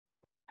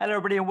Hello,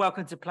 everybody, and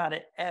welcome to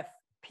Planet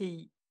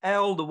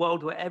FPL, the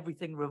world where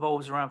everything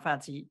revolves around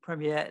Fantasy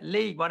Premier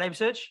League. My name's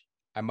Suj.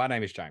 And my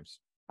name is James.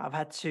 I've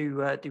had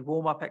to do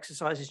warm-up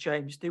exercises,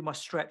 James, do my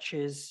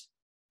stretches,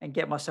 and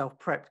get myself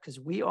prepped because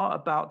we are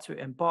about to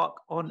embark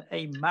on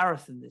a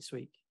marathon this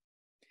week.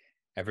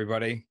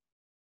 Everybody,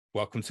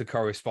 welcome to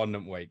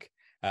Correspondent Week.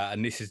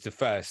 And this is the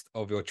first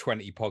of your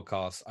 20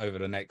 podcasts over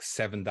the next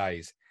 7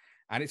 days.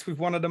 And it's with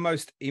one of the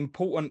most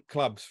important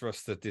clubs for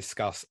us to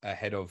discuss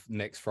ahead of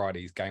next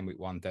Friday's Game Week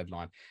 1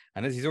 deadline.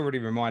 And as he's already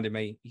reminded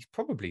me, he's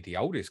probably the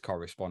oldest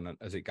correspondent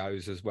as it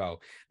goes as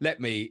well. Let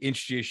me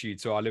introduce you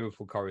to our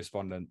Liverpool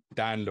correspondent,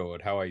 Dan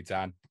Lord. How are you,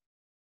 Dan?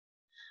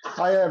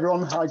 Hi,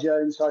 everyone. Hi,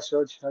 James. Hi,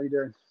 Suj. How are you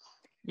doing?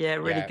 Yeah,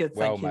 really good.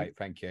 Well, Thank you. mate,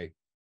 thank you.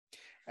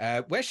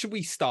 Where should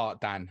we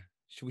start, Dan?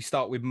 Should we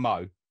start with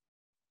Mo?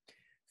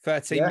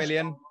 13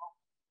 million?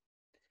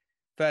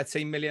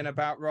 13 million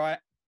about right?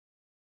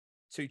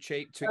 Too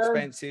cheap, too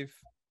expensive?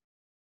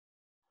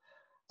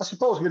 I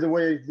suppose with the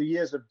way the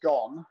years have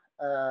gone,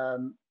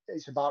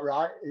 it's about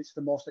right. It's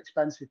the most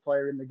expensive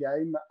player in the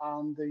game,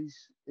 and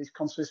he's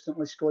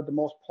consistently scored the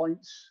most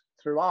points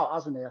throughout,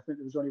 hasn't he? I think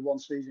there was only one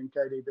season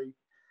KDB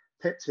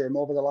picked him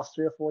over the last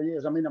 3 or 4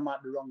 years. I mean, I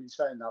might be wrong in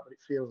saying that, but it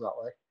feels that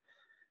way.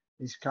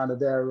 He's kind of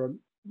there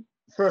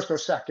first or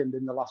second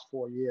in the last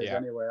 4 years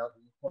anyway, as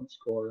a point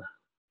scorer.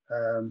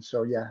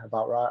 So, yeah,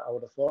 about right, I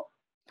would have thought.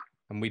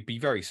 And we'd be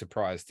very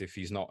surprised if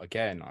he's not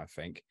again, I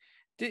think.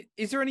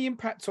 Is there any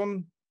impact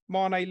on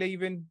Mane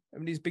leaving? I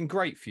mean, he's been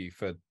great for you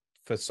for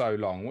so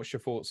long. What's your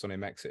thoughts on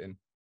him exiting?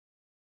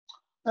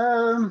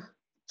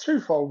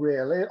 Twofold,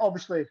 really.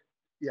 Obviously,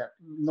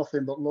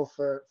 nothing but love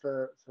for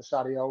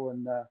Sadio.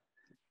 And,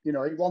 he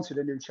wanted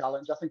a new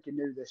challenge. I think he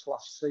knew this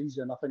last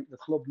season. I think the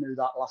club knew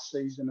that last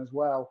season as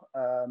well.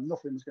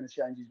 Nothing was going to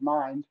change his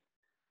mind.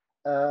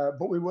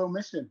 But we will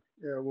miss him.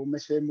 We'll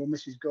miss him. We'll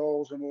miss his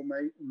goals, and we'll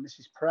miss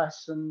his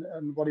press and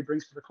what he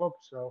brings to the club.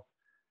 So,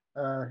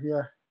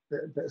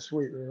 bit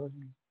sweet, really.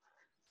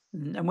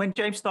 And when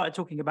James started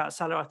talking about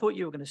Salah, I thought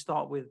you were going to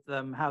start with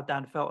how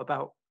Dan felt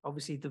about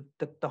obviously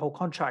the whole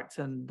contract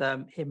and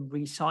him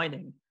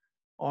re-signing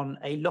on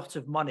a lot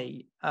of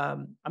money. I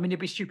mean, it'd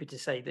be stupid to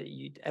say that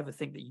you'd ever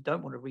think that you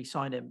don't want to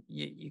re-sign him.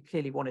 You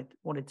clearly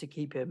wanted to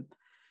keep him.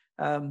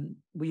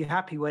 Were you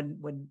happy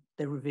when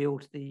they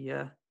revealed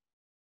the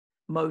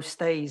Mo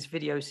Stays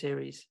video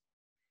series?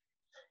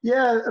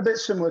 Yeah, a bit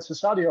similar to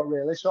Sadio,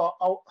 really. So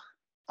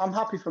I'm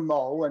happy for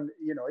Mo, and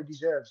he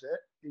deserves it.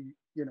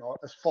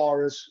 As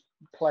far as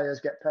players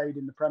get paid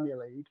in the Premier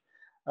League,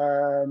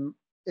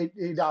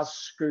 it has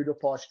screwed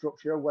up our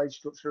wage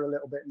structure a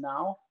little bit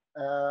now.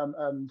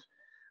 And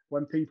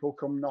when people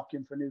come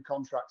knocking for new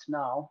contracts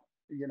now,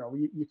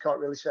 you can't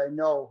really say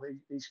no.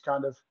 He's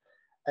kind of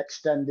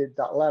extended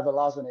that level,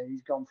 hasn't he?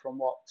 He's gone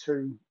from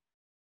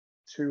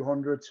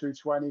 200,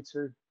 220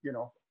 to,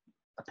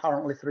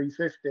 apparently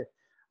 350.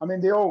 I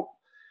mean,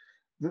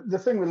 the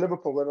thing with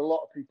Liverpool that a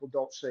lot of people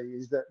don't see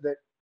is that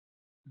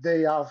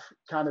they have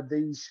kind of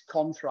these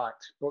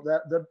contracts, but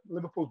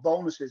Liverpool's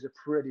bonuses are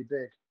pretty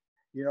big.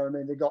 You know what I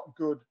mean? They got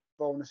good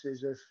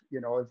bonuses if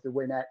they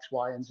win X,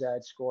 Y, and Z,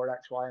 score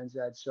X, Y, and Z.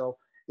 So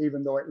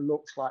even though it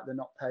looks like they're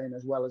not paying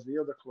as well as the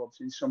other clubs,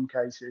 in some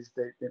cases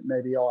they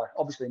maybe are.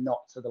 Obviously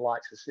not to the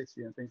likes of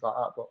City and things like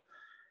that,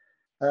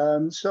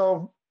 but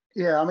so.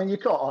 Yeah, I mean, you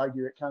can't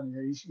argue it, can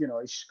you? He's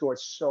scored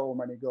so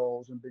many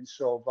goals and been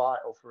so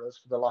vital for us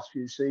for the last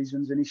few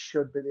seasons, and he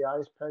should be the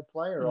highest paid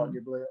player,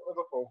 arguably, at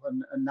Liverpool,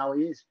 and now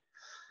he is.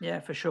 Yeah,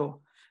 for sure.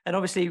 And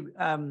obviously,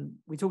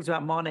 we talked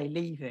about Mane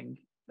leaving.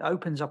 It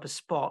opens up a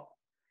spot,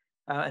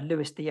 and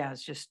Luis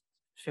Diaz just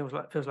feels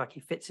like he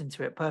fits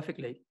into it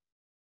perfectly.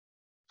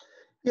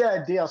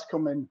 Yeah, Diaz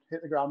come in,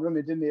 hit the ground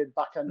running, didn't he, at the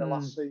back end of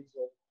last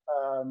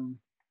season?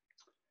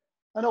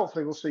 And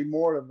hopefully we'll see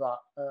more of that.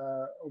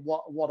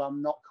 What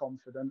I'm not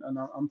confident, and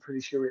I'm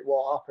pretty sure it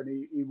won't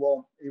happen. He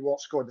won't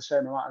score the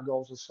same amount of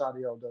goals as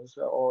Sadio does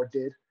or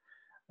did.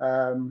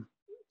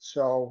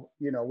 So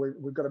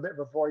we've got a bit of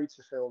a void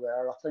to fill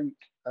there. I think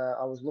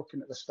I was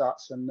looking at the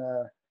stats, and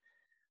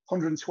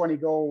 120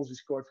 goals he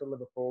scored for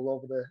Liverpool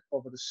over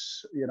the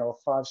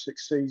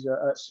 6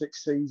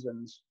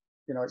 seasons.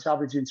 It's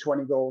averaging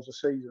 20 goals a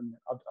season.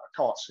 I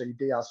can't see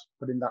Diaz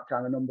putting that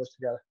kind of numbers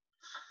together.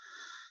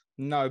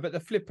 No, but the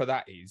flip of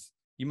that is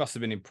you must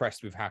have been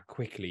impressed with how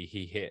quickly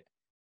he hit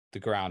the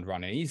ground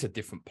running. He's a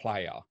different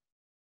player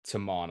to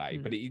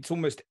Mane, but it's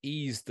almost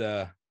eased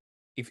the...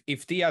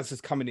 If Diaz is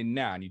coming in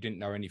now and you didn't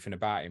know anything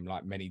about him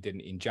like many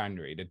didn't in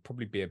January, there'd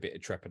probably be a bit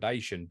of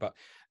trepidation. But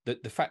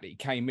the fact that he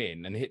came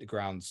in and hit the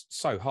ground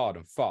so hard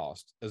and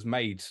fast has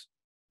made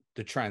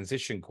the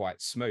transition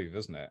quite smooth,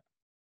 hasn't it?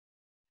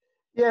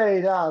 Yeah,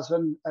 it has.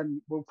 And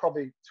we'll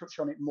probably touch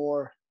on it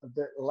more a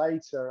bit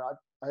later.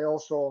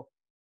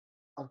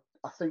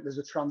 I think there's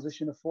a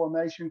transition of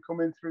formation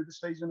coming through the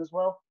season as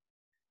well.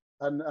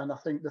 And I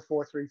think the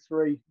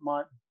 4-3-3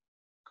 might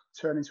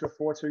turn into a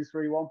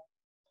 4-2-3-1.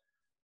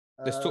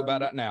 Let's talk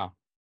about that now.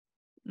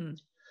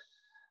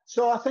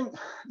 So I think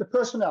the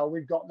personnel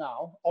we've got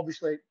now,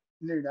 obviously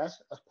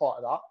Nunez as part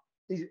of that,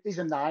 he's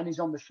a 9. He's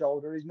on the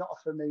shoulder. He's not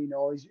a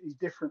Firmino. He's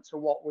different to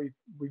what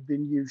we've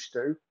been used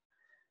to.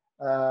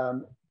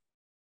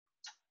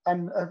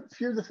 And a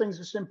few of the things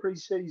we've seen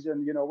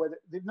pre-season, where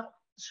they've not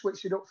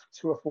switched it up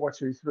to a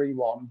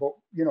 4-2-3-1, but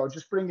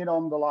just bringing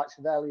on the likes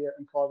of Elliott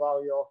and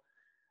Carvalho,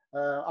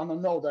 and I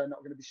know they're not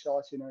going to be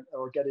starting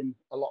or getting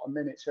a lot of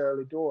minutes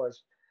early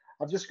doors.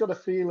 I've just got a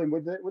feeling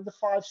with the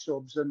 5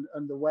 subs and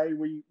the way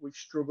we've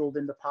struggled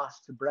in the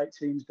past to break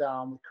teams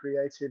down with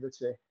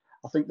creativity.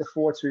 I think the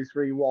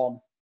 4-2-3-1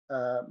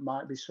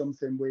 might be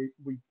something we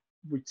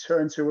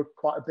turn to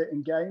quite a bit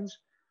in games,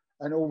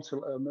 and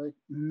ultimately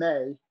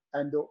may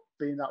end up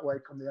being that way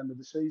come the end of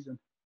the season.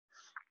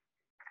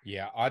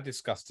 Yeah, I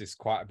discussed this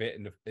quite a bit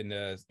in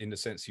the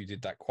sense you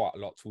did that quite a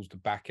lot towards the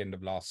back end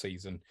of last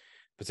season,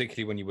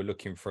 particularly when you were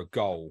looking for a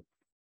goal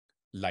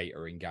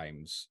later in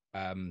games.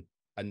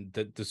 And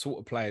the sort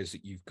of players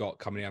that you've got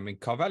coming in. I mean,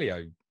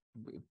 Carvalho,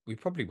 we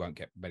probably won't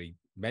get many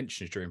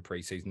mentions during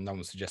pre-season. No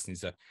one's suggesting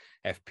he's a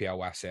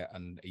FPL asset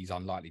and he's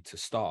unlikely to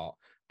start.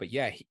 But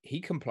yeah, he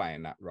can play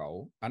in that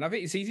role. And I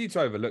think it's easy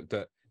to overlook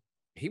that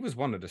he was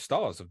one of the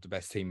stars of the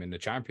best team in the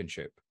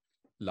Championship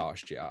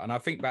last year. And I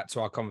think back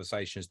to our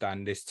conversations,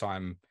 Dan, this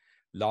time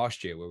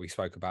last year where we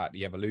spoke about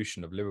the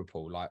evolution of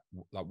Liverpool, like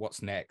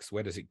what's next?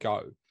 Where does it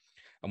go?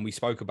 And we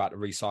spoke about the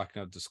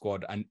recycling of the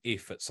squad and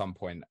if at some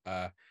point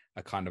a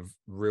kind of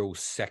real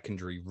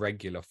secondary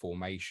regular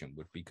formation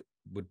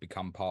would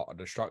become part of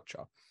the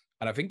structure.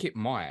 And I think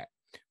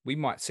we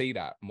might see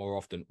that more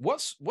often.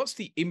 What's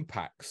the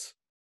impacts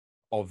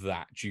of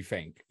that, do you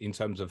think, in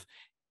terms of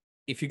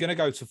if you're going to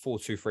go to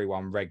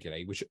 4-2-3-1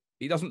 regularly, which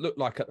it doesn't look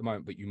like at the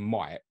moment, but you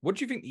might, what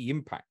do you think the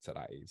impact of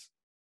that is?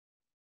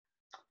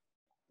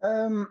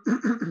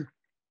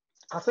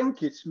 I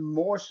think it's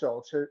more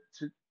so to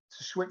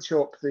switch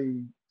up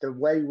the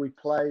way we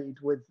played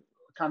with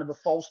kind of a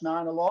false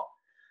 9 a lot.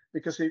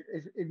 Because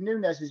if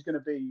Nunez is going to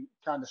be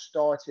kind of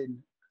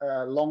starting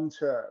long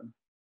term,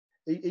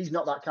 he's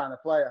not that kind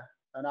of player.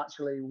 And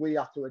actually, we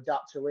have to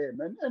adapt to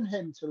him and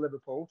him to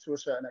Liverpool to a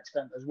certain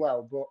extent as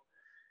well. But,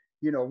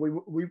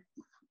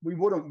 we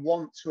wouldn't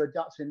want to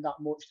adapt him that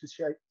much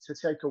to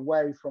take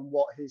away from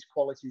what his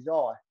qualities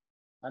are.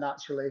 And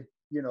actually,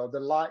 the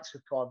likes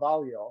of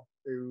Carvalho,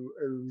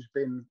 who's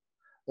been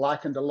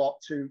likened a lot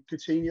to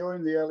Coutinho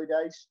in the early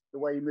days, the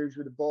way he moves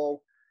with the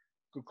ball,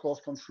 good close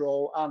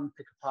control and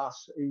pick a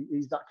pass.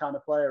 He's that kind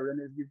of player. And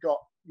if you've got,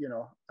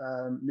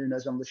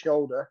 Nunez on the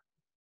shoulder,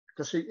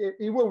 because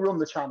he will run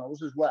the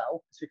channels as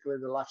well,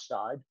 particularly the left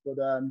side. But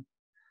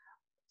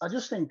I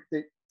just think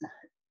that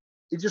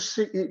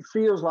it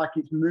feels like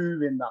it's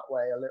moving that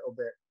way a little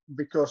bit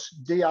because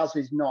Diaz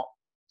is not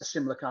a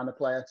similar kind of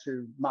player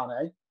to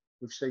Mane.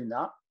 We've seen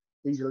that.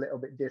 He's a little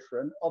bit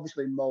different.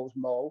 Obviously, Mo's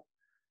Mo.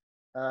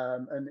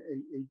 And,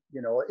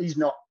 he's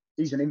not.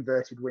 He's an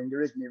inverted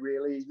winger, isn't he,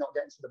 really? He's not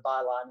getting to the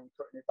byline and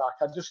cutting it back.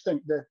 I just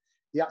think the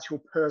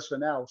actual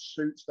personnel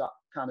suits that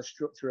kind of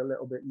structure a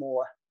little bit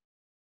more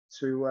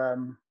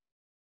to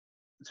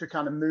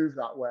kind of move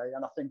that way.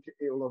 And I think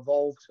it'll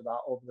evolve to that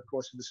over the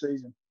course of the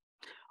season.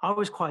 I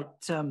was quite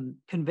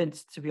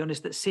convinced, to be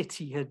honest, that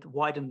City had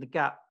widened the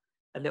gap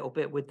a little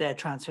bit with their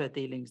transfer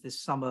dealings this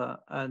summer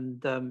and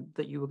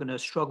that you were going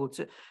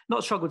to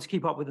not struggle to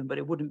keep up with them, but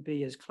it wouldn't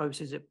be as close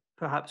as it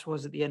perhaps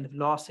was at the end of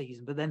last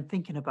season. But then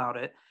thinking about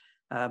it,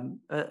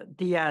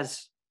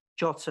 Diaz,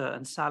 Jota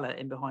and Salah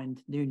in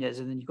behind Nunez,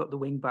 and then you've got the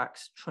wing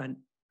backs, Trent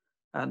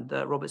and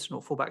Robertson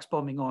or fullbacks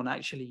bombing on.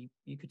 Actually,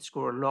 you could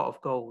score a lot of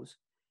goals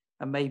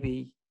and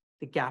maybe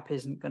the gap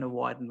isn't going to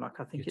widen like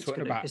I think it's going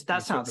to, because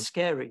that sounds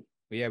scary.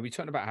 Yeah, we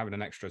talked about having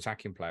an extra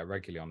attacking player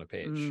regularly on the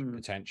pitch,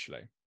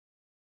 potentially.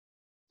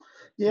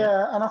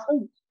 Yeah, and I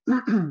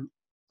think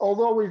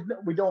although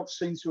we don't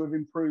seem to have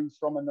improved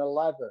from an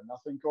 11, I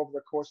think over the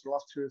course of the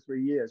last 2 or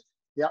 3 years,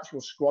 the actual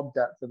squad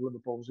depth of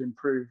Liverpool's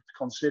improved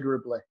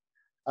considerably.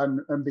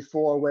 And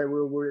before, where we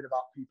were worried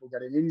about people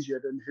getting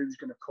injured and who's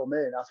going to come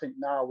in, I think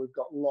now we've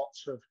got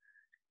lots of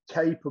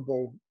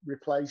capable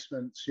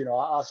replacements.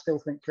 I still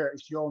think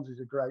Curtis Jones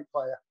is a great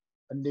player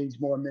and needs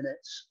more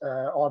minutes.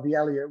 RB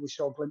Elliott, we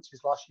saw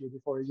glimpses last year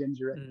before his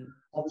injury.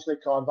 Obviously,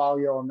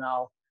 Carvalho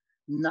now.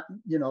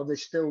 They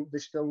still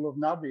love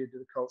Naby,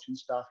 the coaching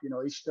staff.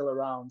 He's still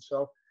around.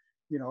 So,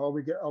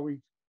 are we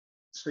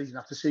season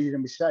after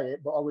season we say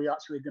it, but are we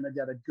actually going to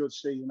get a good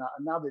season out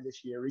of Naby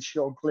this year? He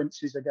showed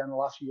glimpses again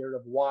last year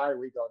of why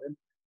we got him,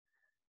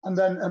 and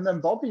then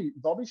Bobby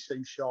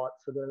seemed sharp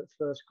for the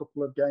first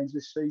couple of games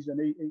this season.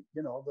 He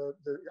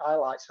the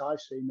highlights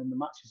I've seen and the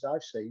matches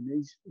I've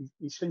seen,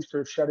 he seems to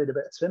have shedded a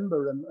bit of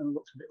timber and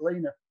looks a bit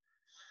leaner.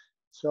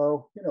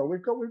 So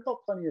we've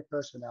got plenty of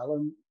personnel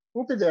and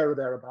we'll be there or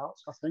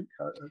thereabouts, I think.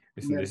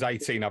 Listen, there's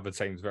 18 other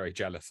teams very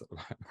jealous at the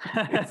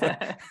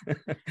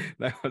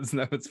moment.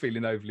 no one's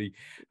feeling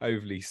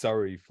overly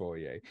sorry for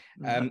you.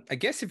 I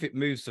guess if it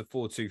moves to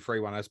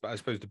 4-2-3-1, I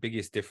suppose the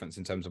biggest difference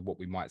in terms of what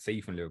we might see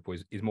from Liverpool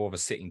is more of a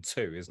sitting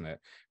 2, isn't it?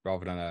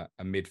 Rather than a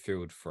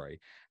midfield 3.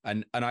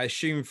 And I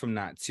assume from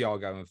that,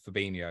 Thiago and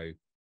Fabinho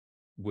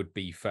would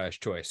be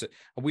first choice. Are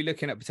we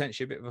looking at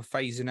potentially a bit of a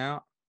phasing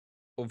out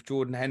of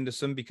Jordan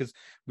Henderson? Because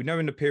we know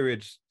in the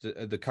period,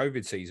 the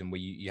COVID season, where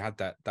you had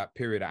that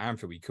period at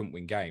Anfield where you couldn't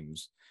win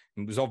games,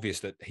 it was obvious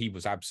that he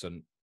was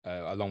absent,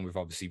 along with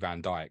obviously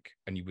Van Dijk,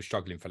 and you were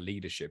struggling for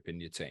leadership in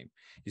your team.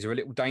 Is there a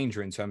little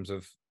danger in terms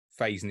of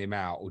phasing him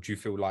out, or do you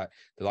feel like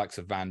the likes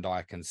of Van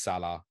Dijk and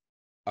Salah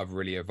have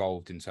really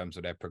evolved in terms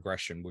of their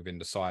progression within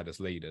the side as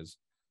leaders?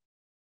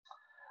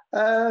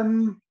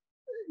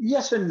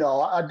 Yes and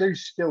no. I do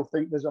still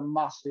think there's a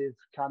massive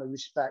kind of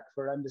respect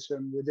for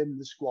Henderson within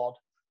the squad.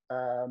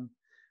 And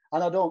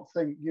I don't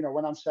think,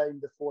 when I'm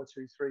saying the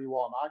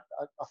 4-2-3-1,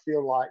 I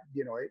feel like,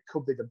 it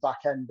could be the back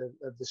end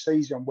of the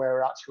season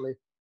where actually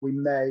we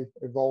may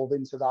evolve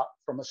into that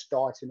from a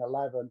starting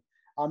 11.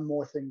 I'm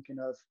more thinking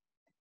of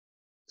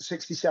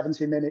 60,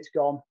 70 minutes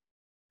gone,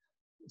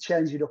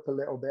 change it up a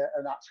little bit,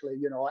 and actually,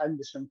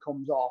 Henderson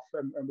comes off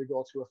and we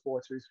go to a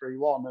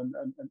 4-2-3-1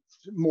 and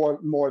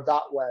more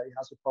that way,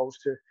 as opposed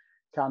to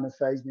kind of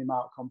phasing him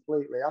out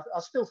completely. I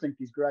still think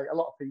he's great. A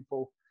lot of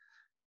people,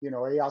 he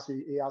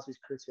has his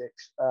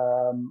critics,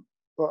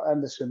 but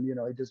Henderson,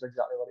 he does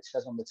exactly what it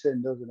says on the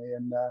tin, doesn't he?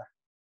 And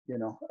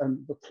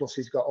and plus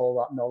he's got all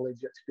that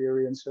knowledge,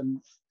 experience,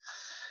 and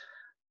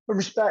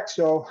respect.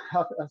 So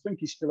I think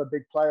he's still a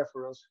big player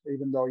for us,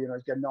 even though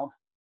he's getting on.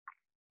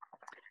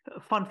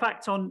 Fun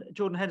fact on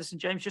Jordan Henderson,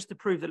 James, just to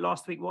prove that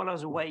last week while I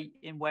was away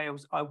in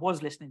Wales, I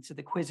was listening to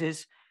the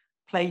quizzes,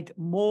 played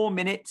more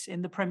minutes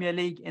in the Premier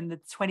League in the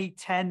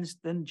 2010s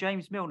than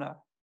James Milner.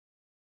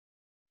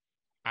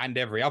 And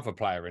every other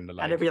player in the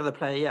league. And every other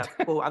player,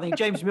 yeah. Well, I think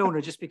James Milner,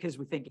 just because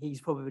we think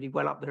he's probably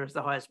well up there as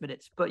the highest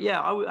minutes. But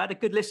yeah, I had a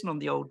good listen on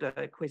the old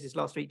quizzes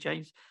last week,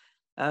 James.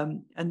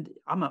 And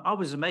I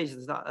was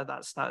amazed at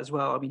that stat as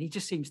well. I mean, he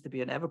just seems to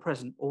be an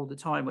ever-present all the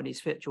time when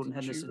he's fit, Jordan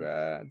Henderson.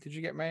 Did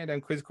you get many of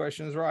them quiz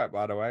questions right,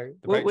 by the way?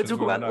 We'll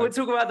talk about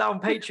that on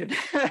Patreon.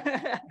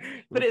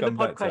 Put it in the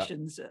pod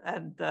questions.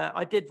 And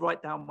I did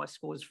write down my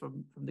scores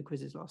from the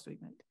quizzes last week,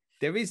 mate.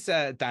 There is,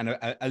 Dan,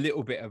 a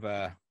little bit of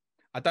a...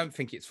 I don't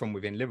think it's from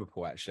within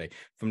Liverpool, actually.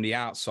 From the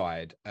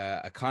outside,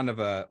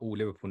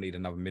 Liverpool need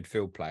another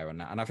midfield player on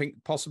that. And I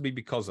think possibly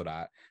because of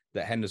that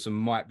Henderson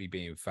might be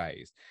being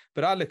phased.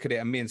 But I look at it,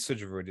 and me and Suj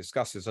have already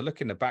discussed this. I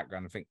look in the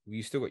background, I think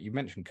you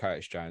mentioned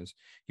Curtis Jones.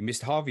 You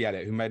missed Harvey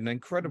Elliott, who made an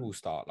incredible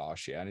start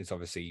last year and is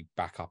obviously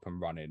back up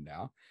and running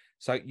now.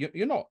 So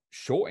you're not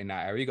short in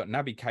that area. You've got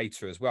Naby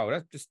Keita as well.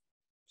 That's just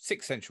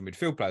 6 central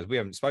midfield players. We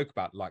haven't spoke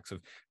about the likes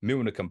of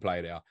Milner can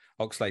play there,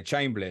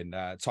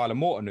 Oxlade-Chamberlain, Tyler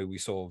Morton, who we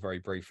saw very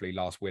briefly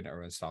last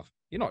winter and stuff.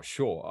 You're not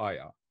sure, are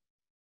you?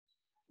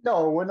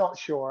 No, we're not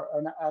sure.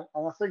 And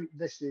I think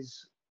this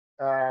is...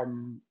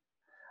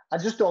 I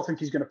just don't think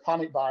he's going to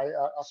panic buy.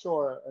 I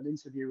saw an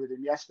interview with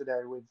him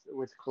yesterday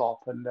with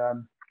Klopp, and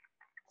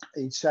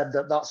he said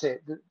that that's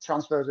it. The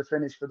transfers are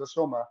finished for the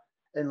summer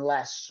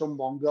unless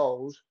someone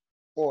goes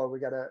or we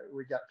get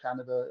kind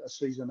of a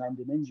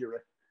season-ending injury.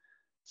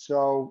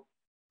 So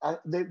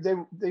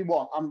they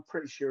want. I'm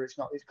pretty sure it's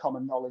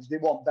common knowledge. They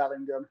want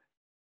Bellingham.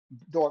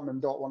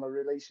 Dortmund don't want to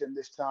release him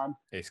this time.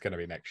 It's going to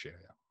be next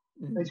year, yeah.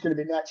 It's going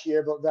to be next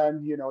year, but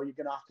then you're going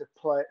to have to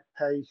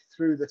pay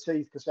through the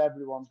teeth because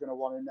everyone's going to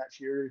want him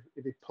next year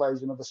if he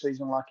plays another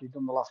season like he's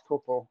done the last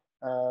couple.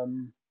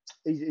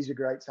 He's a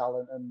great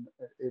talent, and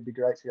it'd be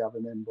great to have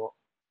him in, but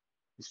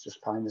it's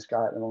just pie in the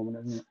sky at the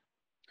moment, isn't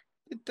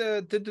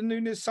it? Did the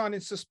Nunez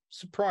signing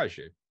surprise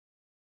you?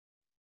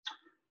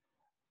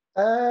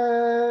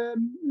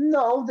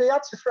 No, they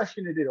had to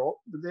freshen it up.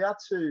 They had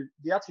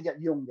to get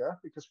younger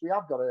because we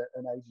have got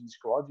an aging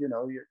squad.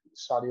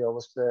 Sadio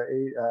was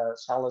 30,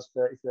 Salah's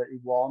 30,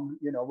 31.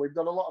 We've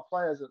got a lot of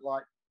players at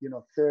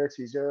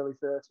 30s, early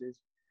 30s,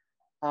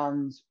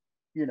 and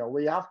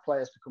we have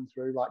players to come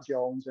through like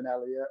Jones and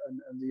Elliott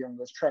and the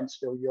youngers. Trent's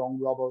still young,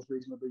 Robbo's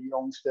reasonably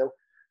young still,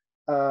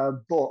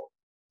 but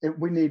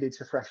we needed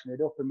to freshen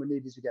it up and we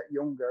needed to get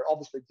younger.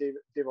 Obviously,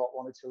 Divock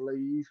wanted to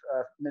leave.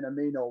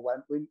 Minamino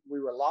went. We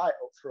were light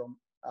up front,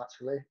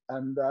 actually.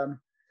 And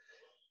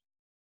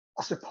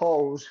I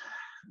suppose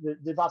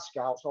they've had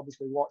scouts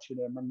obviously watching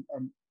him.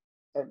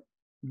 And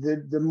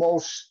the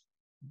most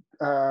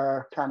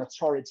kind of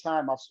torrid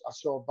time I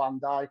saw Van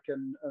Dijk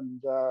and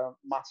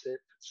Matip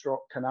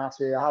 /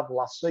 Konate have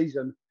last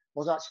season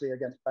was actually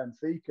against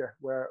Benfica,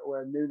 where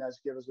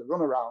Nunez gave us a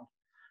runaround.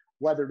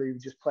 Whether he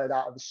just played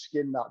out of his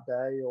skin that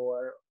day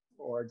or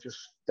just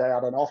they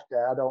had an off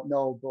day, I don't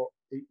know. But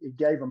he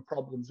gave them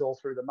problems all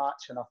through the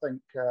match, and I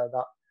think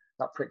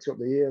that pricked up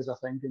the ears, I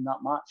think, in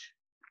that match.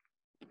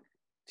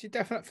 Is he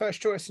definite first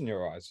choice in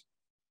your eyes?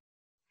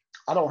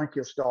 I don't think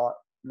he'll start,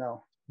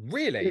 no.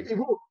 Really? He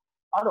will.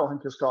 I don't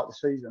think he'll start the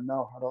season,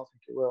 no. I don't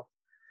think he will.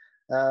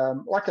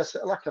 Like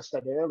I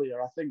said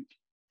earlier, I think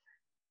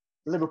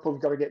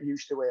Liverpool's got to get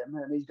used to him,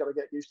 and he's got to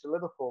get used to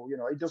Liverpool.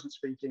 He doesn't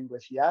speak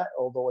English yet,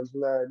 although he's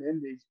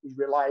learning. He's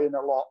relying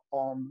a lot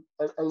on,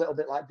 a little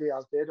bit like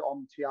Diaz did,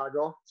 on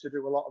Thiago to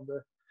do a lot of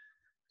the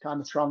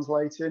kind of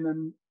translating.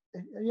 And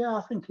yeah,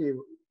 I think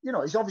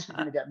he's obviously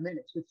going to get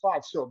minutes with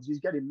 5 subs. He's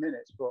getting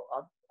minutes, but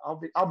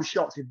I'll be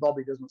shocked if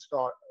Bobby doesn't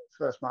start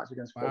first match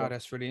against Wow, Fulham.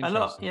 that's really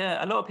interesting.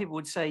 A lot of people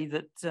would say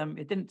that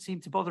it didn't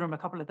seem to bother him a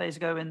couple of days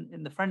ago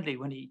in the friendly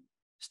when he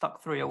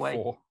stuck 3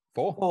 away.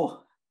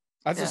 Four.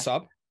 As a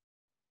sub.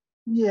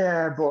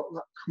 Yeah, but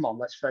come on,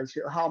 let's face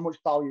it. How much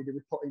value do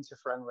we put into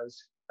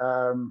friendlies?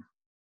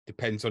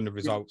 Depends on the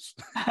results.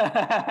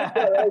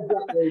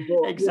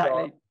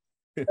 Exactly.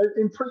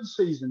 In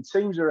pre-season,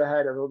 teams are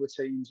ahead of other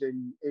teams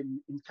in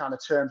kind of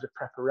terms of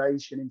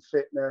preparation, in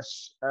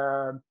fitness,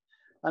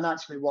 and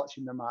actually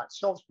watching the match.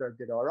 Salzburg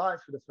did all right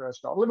for the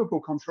first half. Liverpool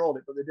controlled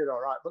it, but they did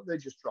all right. But they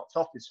just dropped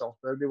off in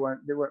Salzburg. They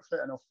weren't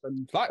fit enough.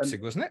 And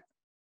Leipzig, wasn't it?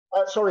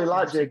 Sorry,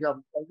 Leipzig.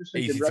 I'm just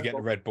thinking easy to get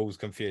the Red Bulls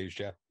confused.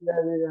 Yeah.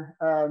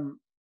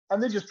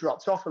 And they just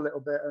dropped off a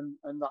little bit,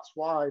 and that's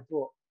why.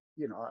 But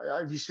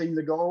have you seen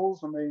the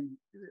goals? I mean,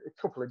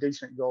 a couple of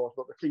decent goals,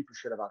 but the keeper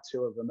should have had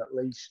 2 of them at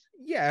least.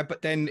 Yeah,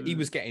 but then he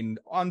was getting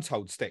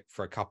untold stick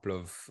for a couple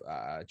of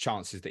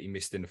chances that he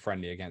missed in the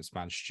friendly against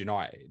Manchester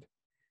United.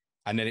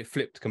 And then it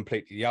flipped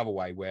completely the other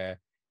way, where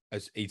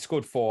as he'd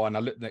scored 4, and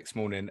I looked the next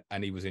morning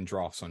and he was in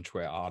drafts on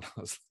Twitter.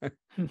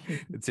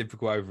 The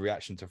typical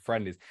overreaction to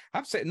friendlies. I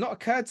have to say, it not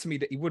occurred to me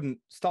that he wouldn't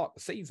start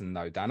the season,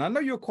 though, Dan. I know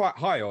you're quite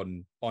high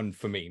on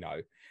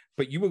Firmino,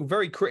 but you were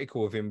very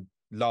critical of him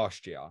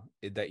last year,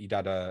 that he'd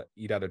had a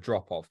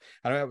drop off.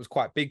 I know that was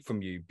quite big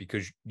from you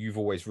because you've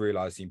always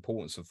realised the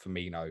importance of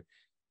Firmino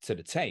to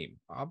the team.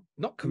 I'm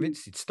not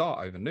convinced he'd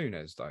start over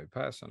Nunez, though,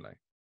 personally.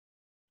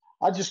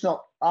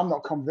 I'm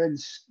not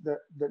convinced that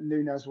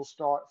Nunez will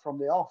start from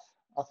the off.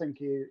 I think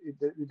you're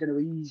going to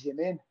ease him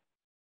in.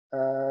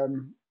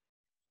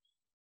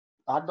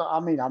 I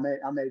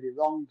may be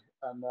wrong,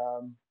 and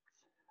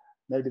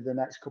maybe the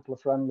next couple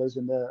of friendlies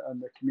and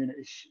the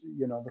community,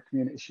 the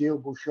Community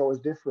Shield will show us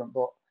different.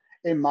 But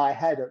in my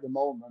head at the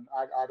moment,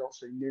 I don't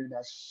see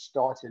Nunez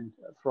starting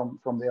from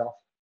the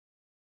off.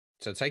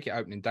 So take it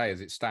opening day as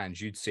it stands,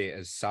 you'd see it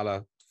as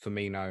Salah,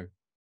 Firmino,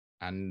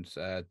 and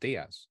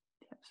Diaz.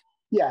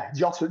 Yeah,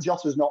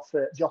 Jota's not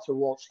fit. Jota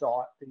won't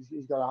start.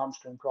 He's got a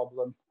hamstring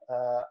problem.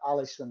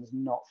 Alisson's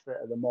not fit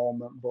at the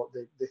moment, but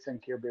they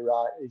think he'll be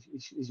right.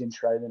 He's in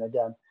training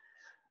again.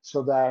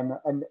 So then,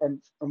 and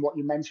what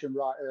you mentioned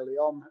right early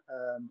on,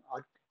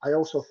 I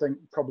also think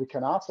probably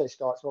Konate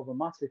starts over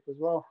Matip as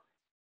well.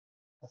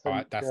 All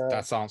right,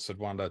 that's answered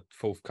one of the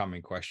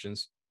forthcoming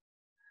questions.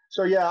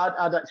 So yeah,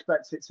 I'd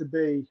expect it to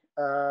be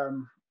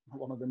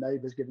one of the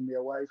neighbours giving me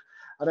a wave.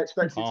 I'd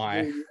expect it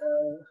to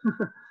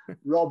be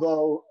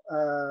Robbo,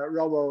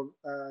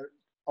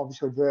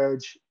 obviously Virg,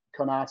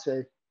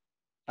 Konate,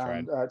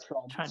 and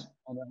Trent,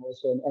 and then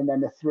Alisson, and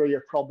then the 3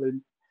 are probably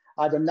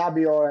either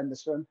Naby or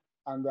Henderson,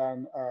 and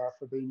then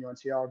Fabinho and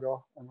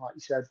Thiago, and like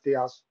you said,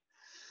 Diaz,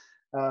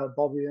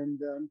 Bobby, and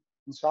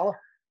Salah.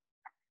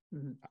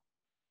 Mm-hmm.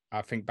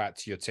 I think back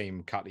to your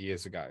team a couple of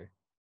years ago,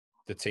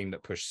 the team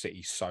that pushed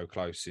City so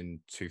close in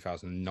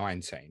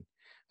 2019.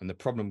 And the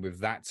problem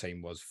with that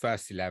team was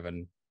first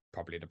 11,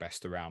 probably the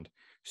best around.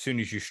 As soon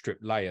as you strip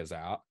layers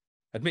out,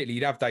 admittedly,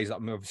 you'd have days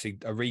like obviously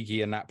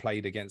Origi and that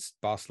played against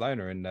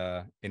Barcelona in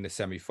the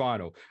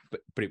semi-final,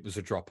 but it was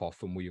a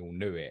drop-off and we all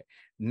knew it.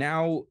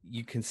 Now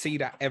you can see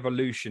that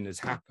evolution has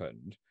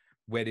happened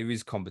where there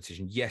is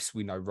competition. Yes,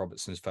 we know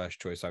Robertson's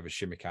first choice over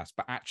Tsimikas,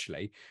 but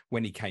actually,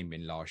 when he came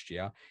in last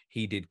year,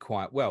 he did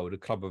quite well. The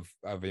club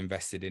have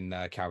invested in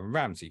Calvin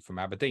Ramsey from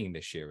Aberdeen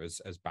this year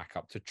as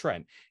backup to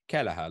Trent.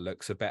 Kelleher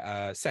looks a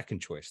better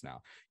second choice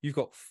now. You've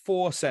got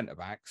 4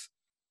 centre-backs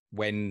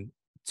when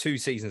 2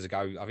 seasons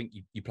ago, I think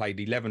you played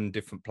 11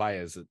 different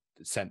players at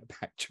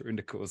centre-back during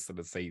the course of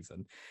the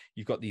season.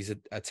 You've got these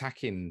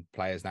attacking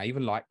players now,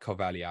 even like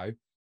Carvalho.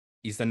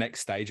 He's the next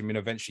stage. I mean,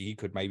 eventually he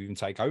could maybe even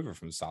take over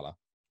from Salah.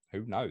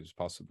 Who knows,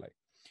 possibly.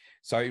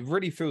 So it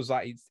really feels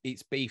like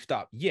it's beefed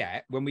up.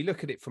 Yet, when we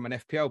look at it from an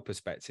FPL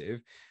perspective,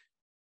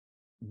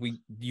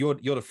 you're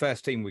the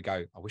first team we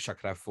go, I wish I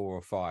could have 4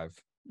 or 5.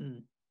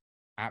 Mm.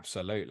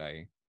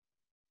 Absolutely.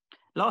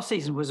 Last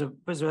season was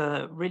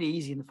really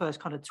easy in the first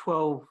kind of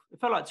 12.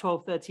 It felt like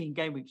 12, 13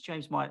 game weeks.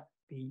 James might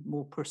be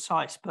more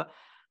precise, but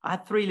I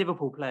had 3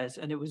 Liverpool players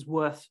and it was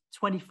worth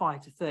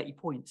 25 to 30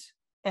 points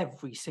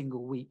every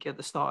single week at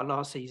the start of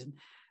last season.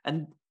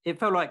 And it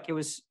felt like it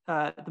was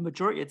the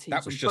majority of teams.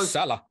 That was just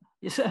Salah.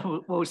 Yes,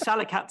 well,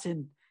 Salah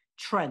captain,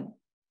 Trent.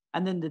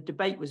 And then the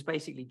debate was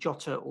basically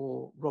Jota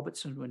or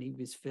Robertson when he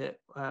was fit,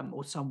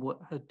 or someone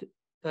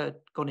had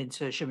gone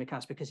into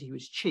Tsimikas because he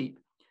was cheap.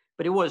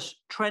 But it was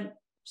Trent,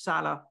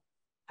 Salah,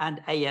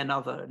 and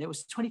another. And it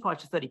was 25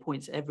 to 30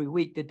 points every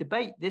week. The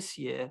debate this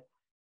year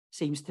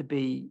seems to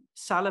be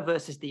Salah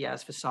versus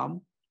Diaz for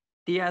some,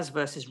 Diaz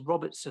versus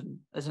Robertson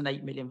as an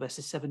 8 million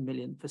versus 7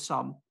 million for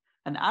some.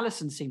 And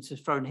Alisson seems to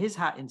have thrown his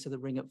hat into the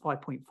ring at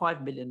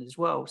 5.5 million as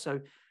well. So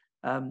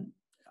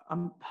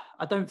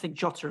I don't think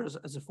Jota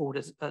as a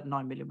forward at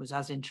 9 million was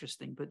as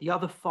interesting, but the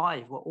other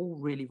 5 were all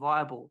really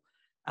viable.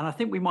 And I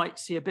think we might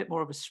see a bit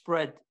more of a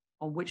spread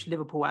on which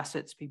Liverpool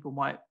assets people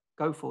might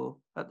go for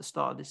at the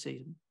start of this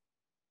season.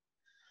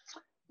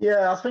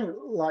 Yeah, I think,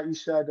 like you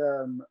said,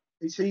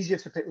 it's easier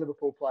to pick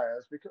Liverpool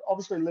players because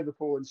obviously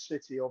Liverpool and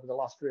City over the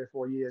last 3 or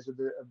 4 years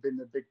have been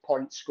the big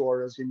point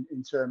scorers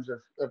in terms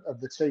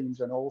of the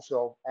teams and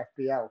also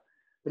FPL.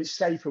 But it's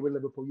safer with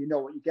Liverpool. You know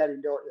what you're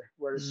getting, don't you?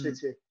 Whereas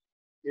City,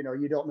 you know,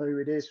 you don't know who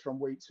it is from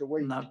week to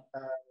week. No.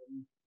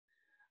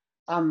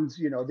 And,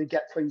 you know, they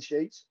get clean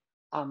sheets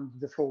and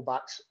the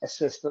fullbacks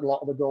assist a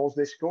lot of the goals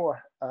they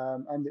score.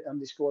 And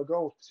they score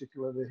goals,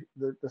 particularly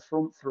the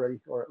front three,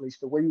 or at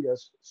least the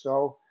wingers.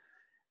 So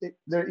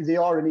they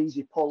are an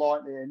easy pull,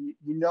 aren't they? And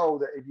you know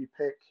that if you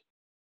pick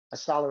a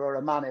Salah or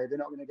a Mane, they're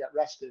not going to get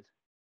rested.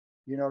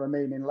 You know what I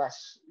mean?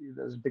 Unless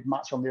there's a big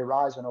match on the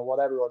horizon or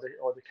whatever, or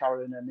the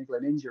carrying a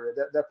niggling injury,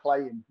 they're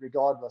playing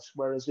regardless.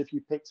 Whereas if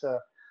you picked a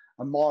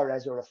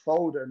Mahrez or a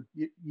Foden,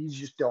 you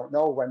just don't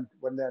know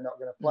when they're not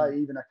going to play.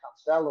 Even a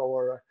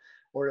Cancelo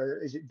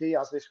or is it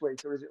Diaz this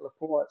week, or is it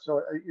Laporte?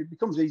 So it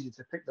becomes easy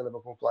to pick the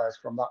Liverpool players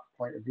from that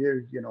point of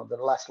view. You know, they're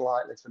less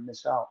likely to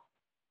miss out.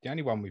 The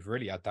only one we've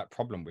really had that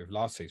problem with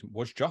last season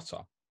was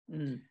Jota,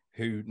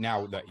 who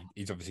now that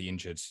he's obviously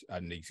injured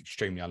and he's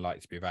extremely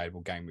unlikely to be available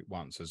game week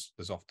once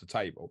as off the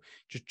table.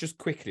 Just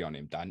quickly on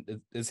him, Dan,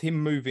 does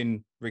him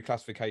moving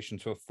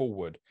reclassification to a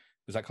forward,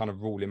 does that kind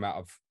of rule him out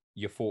of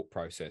your thought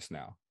process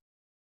now?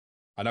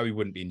 I know he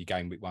wouldn't be in your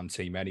game week one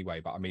team anyway,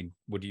 but I mean,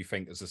 what do you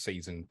think as the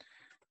season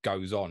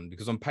goes on?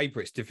 Because on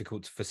paper, it's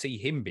difficult to foresee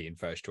him being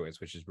first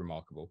choice, which is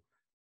remarkable.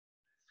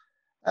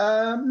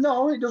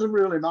 No, it doesn't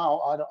rule him out.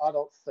 I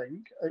don't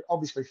think.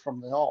 Obviously,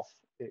 from the off,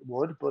 it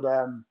would. But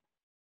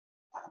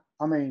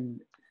I mean,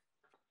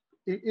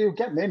 he'll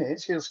get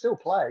minutes. He'll still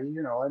play.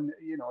 You know, and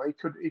you know, he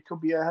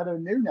could be ahead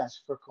of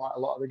Nunez for quite a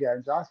lot of the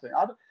games. I think.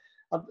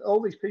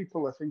 All these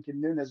people are thinking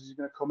Nunez is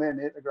going to come in,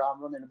 hit the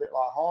ground running a bit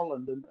like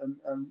Haaland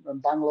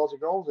and bang loads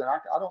of goals in. I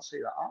don't see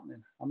that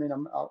happening. I mean,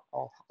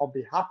 I'll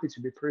be happy to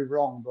be proved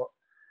wrong, but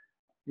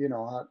you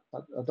know,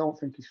 I don't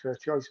think he's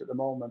first choice at the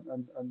moment,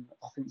 and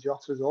I think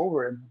Jota's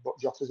over him, but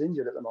Jota's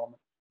injured at the moment.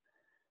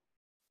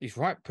 He's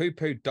right,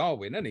 poo-pooed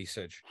Darwin, isn't he,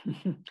 Suj?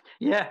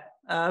 Yeah,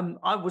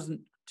 I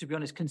wasn't, to be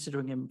honest,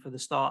 considering him for the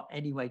start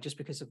anyway, just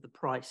because of the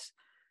price.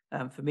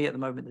 For me at the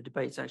moment, the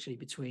debate's actually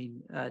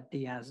between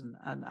Diaz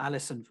and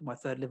Alisson for my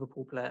third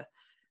Liverpool player.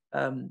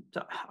 So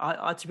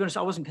to be honest,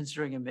 I wasn't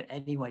considering him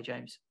anyway,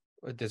 James.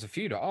 There's a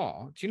few that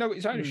are. Do you know what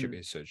his ownership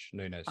is, Suj,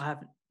 Nunez? I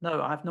have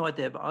no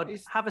idea, but I'd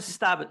have a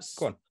stab at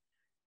Go on.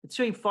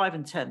 Between 5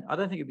 and 10. I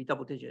don't think it'd be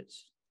double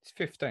digits. It's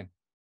 15.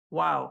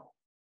 Wow.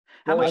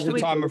 How much the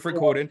time of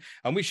recording?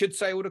 And we should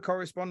say all the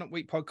Correspondent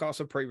Week podcasts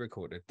are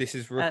pre-recorded. This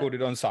is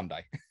recorded on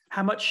Sunday.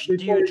 How much do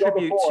you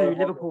attribute to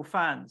Liverpool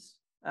fans?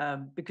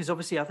 Because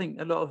obviously I think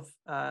a lot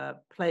of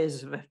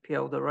players of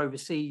FPL that are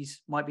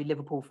overseas might be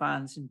Liverpool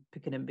fans and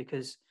picking him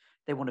because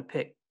they want to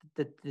pick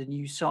the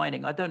new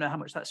signing. I don't know how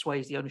much that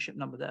sways the ownership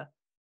number there.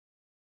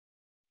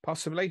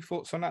 Possibly.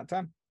 Thoughts on that,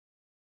 Dan?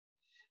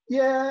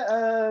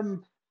 Yeah.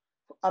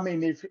 I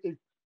mean, if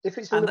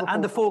it's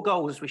and the 4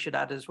 goals we should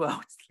add as well.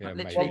 Yeah,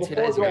 literally 2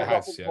 days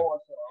ago.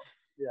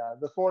 Yeah,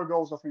 the 4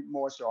 goals I think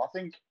more so. I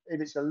think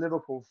if it's a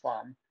Liverpool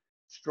fan,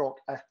 stroke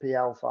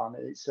FPL fan,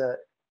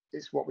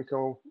 it's what we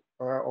call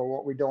or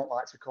what we don't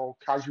like to call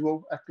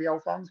casual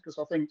FPL fans, because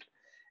I think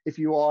if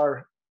you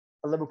are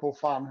a Liverpool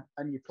fan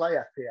and you play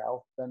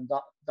FPL, then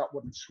that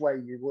wouldn't sway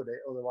you, would it?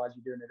 Otherwise,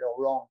 you're doing it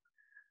all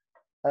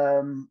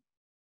wrong.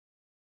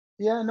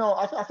 Yeah, no,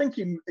 I think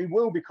he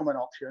will become an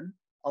option,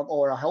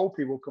 or I hope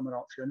he will become an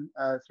option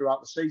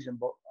throughout the season,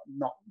 but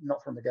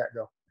not from the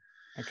get-go.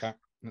 Okay,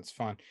 that's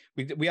fine.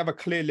 We have a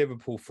clear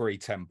Liverpool free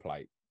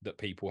template that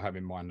people have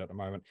in mind at the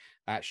moment.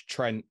 That's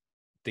Trent,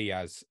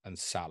 Diaz, and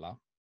Salah.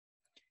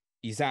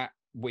 Is that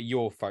what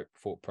your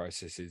thought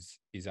process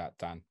is at,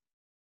 Dan,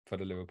 for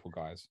the Liverpool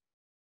guys?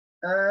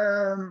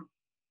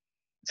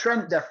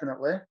 Trent,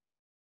 definitely.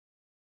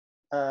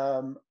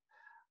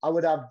 I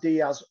would have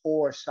Diaz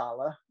or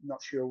Salah,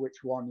 not sure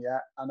which one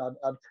yet. And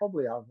I'd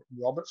probably have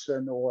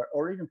Robertson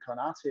or even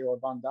Konate or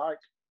Van Dijk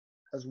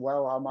as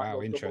well. I might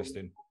go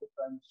interesting.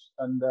 Defense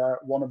and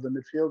one of the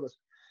midfielders.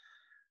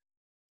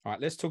 All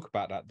right, let's talk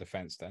about that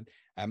defence then.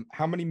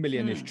 How many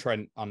million is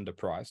Trent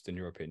underpriced, in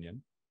your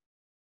opinion?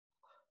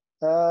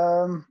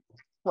 Well,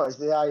 he's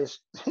the highest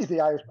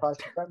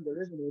priced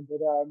defender, isn't he? But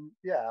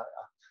yeah,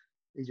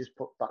 he just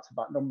put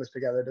back-to-back numbers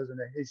together, doesn't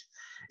he?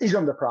 He's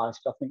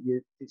underpriced. I think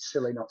it's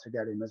silly not to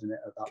get him, isn't it,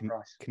 at that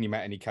price? Can you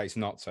make any case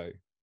not to?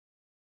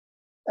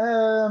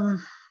 The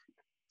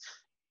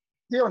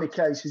only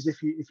case is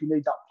if you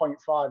need that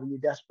 0.5 and you're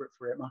desperate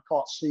for him. I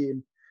can't see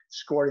him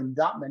scoring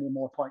that many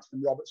more points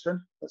than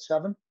Robertson at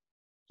 7.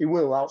 He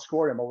will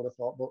outscore him, I would have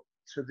thought, but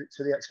to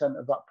the extent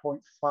of that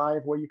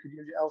 0.5 where you could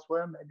use it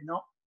elsewhere, maybe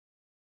not.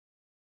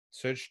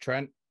 Suj,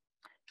 Trent?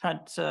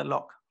 Trent's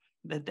lock.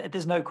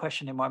 There's no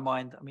question in my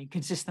mind. I mean,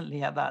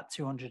 consistently at that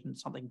 200 and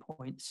something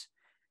points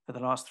for the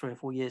last 3 or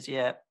 4 years.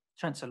 Yeah,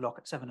 Trent's a lock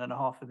at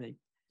 7.5 for me.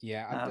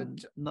 Yeah,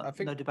 I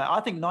think no debate.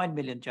 I think 9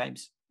 million,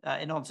 James.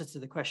 In answer to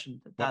the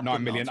question, that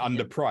 9 million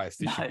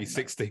underpriced. It should be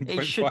 16.5.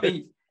 It should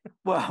be.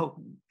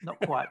 Well, not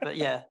quite, but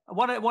yeah,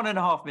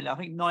 1.5 million. I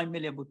think 9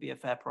 million would be a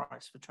fair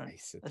price for Trent.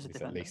 It's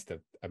at least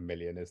a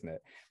million, isn't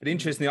it? But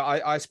interestingly,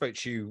 I spoke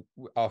to you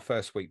our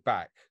first week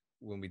back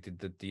when we did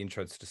the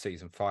intro to the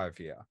season 5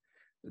 year.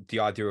 The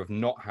idea of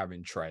not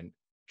having Trent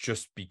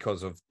just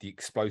because of the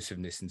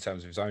explosiveness in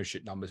terms of his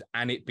ownership numbers,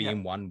 and it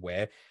being one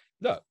where,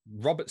 look,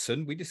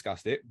 Robertson, we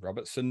discussed it.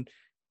 Robertson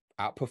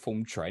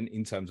outperformed Trent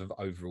in terms of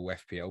overall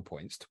FPL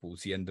points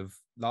towards the end of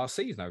last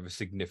season over a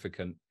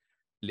significant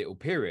little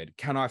period.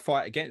 Can I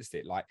fight against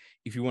it? Like,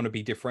 if you want to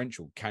be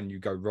differential, can you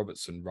go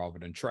Robertson rather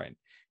than Trent?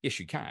 Yes,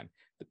 you can.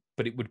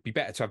 But it would be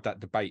better to have that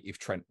debate if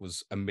Trent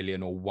was 1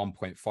 million or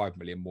 1.5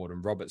 million more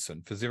than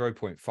Robertson. For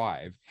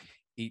 0.5,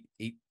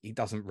 he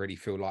doesn't really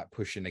feel like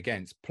pushing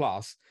against.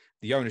 Plus,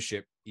 the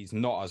ownership is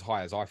not as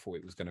high as I thought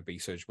it was going to be.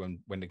 So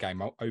when the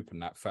game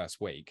opened that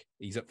first week,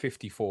 he's at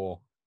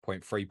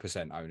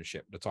 54.3%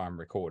 ownership at the time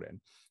recording.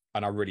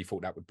 And I really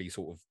thought that would be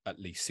sort of at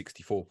least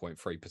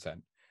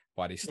 64.3%.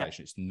 By this stage,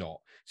 it's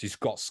not. So he's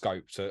got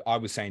scope. So I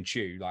was saying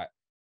to you, like,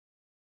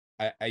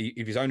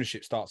 if his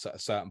ownership starts at a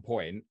certain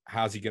point,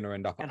 how's he going to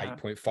end up at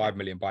 8.5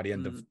 million by the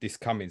end of this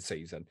coming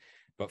season?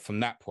 But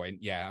from that point,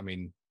 I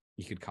mean,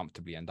 you could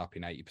comfortably end up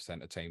in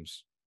 80% of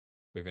teams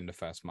within the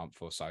first month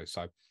or so.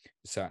 So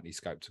certainly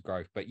scope to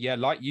growth. But yeah,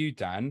 like you,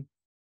 Dan,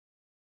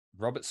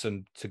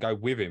 Robertson to go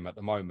with him at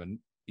the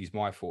moment is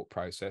my thought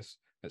process.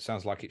 It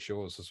sounds like it's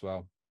yours as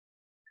well.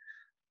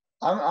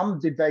 I'm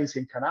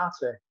debating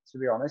Konate, to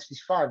be honest. He's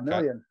 5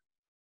 million.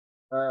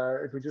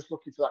 Okay. If we're just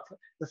looking for that,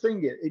 the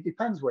thing is, it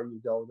depends where you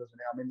go, doesn't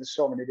it? I mean, there's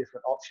so many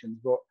different options,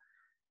 but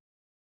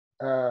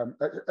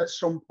at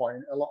some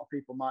point, a lot of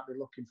people might be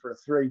looking for a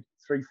three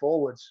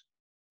forwards,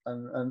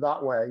 and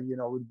that way, you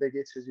know, with big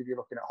hitters, if you're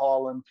looking at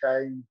Haaland,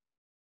 Kane,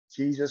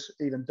 Jesus,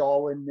 even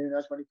Darwin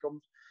Nunez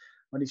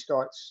when he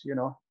starts, you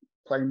know,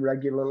 playing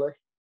regularly,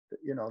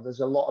 you know,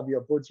 there's a lot of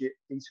your budget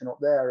eaten up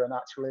there, and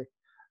actually,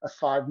 a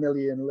 5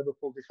 million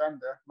Liverpool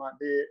defender might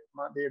be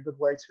a good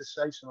way to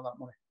save some of that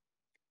money.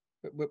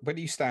 But where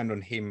do you stand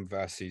on him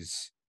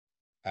versus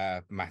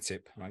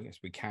Matip? I guess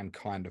we can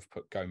kind of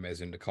put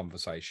Gomez in the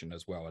conversation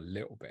as well a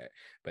little bit,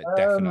 but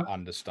definite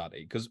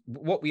understudy. Because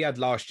what we had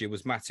last year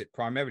was Matip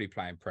primarily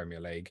playing Premier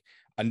League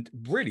and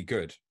really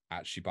good,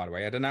 actually, by the way.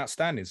 He had an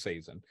outstanding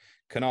season.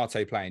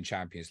 Konate playing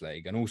Champions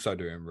League and also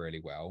doing really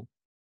well.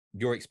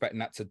 You're expecting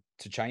that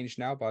to change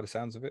now by the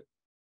sounds of it?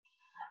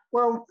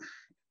 Well,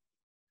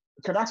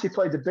 Konate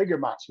played the bigger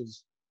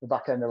matches the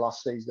back end of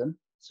last season,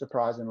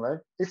 surprisingly.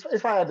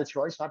 If I had a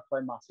choice, I'd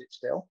play Matip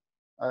still.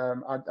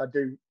 I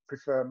do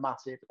prefer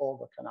Matip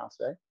over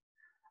Konate.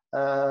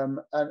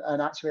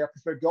 And actually, I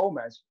prefer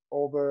Gomez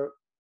over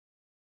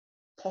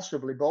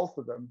possibly both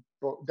of them,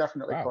 but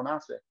definitely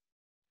Konate.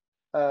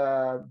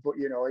 But,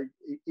 you know,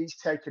 he's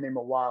taken him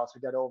a while to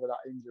get over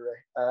that injury.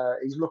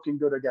 He's looking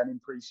good again in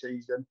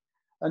pre-season.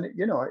 And,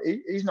 you know,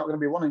 he's not going to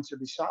be wanting to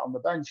be sat on the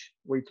bench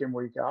week in,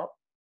 week out,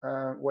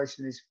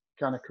 wasting his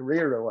kind of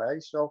career away.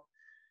 So,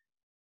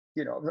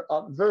 you know,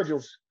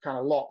 Virgil's kind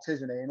of locked,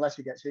 isn't he, unless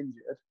he gets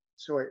injured.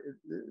 So,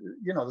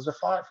 you know, there's a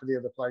fight for the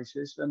other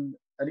places, and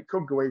it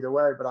could go either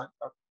way. But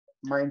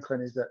my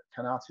inkling is that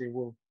Konate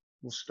will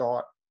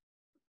start,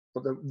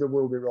 but there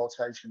will be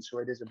rotation, so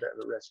it is a bit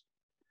of a risk.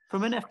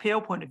 From an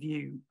FPL point of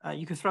view,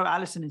 you could throw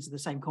Alisson into the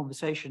same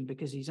conversation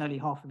because he's only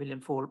half a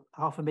million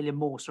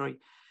more,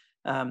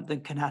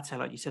 than Konate,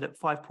 like you said, at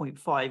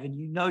 5.5, and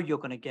you know you're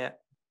going to get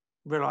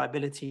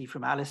reliability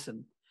from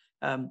Alisson.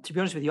 To be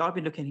honest with you, I've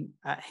been looking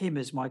at him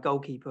as my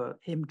goalkeeper,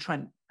 him,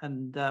 Trent,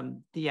 and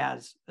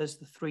Diaz as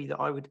the three that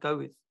I would go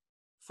with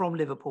from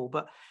Liverpool.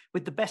 But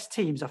with the best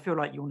teams, I feel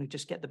like you want to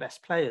just get the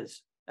best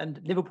players.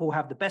 And Liverpool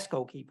have the best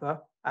goalkeeper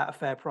at a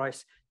fair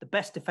price, the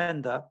best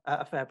defender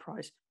at a fair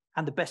price,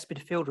 and the best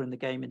midfielder in the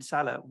game in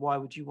Salah. Why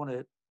would you want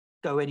to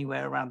go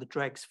anywhere around the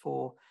dregs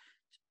for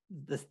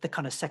the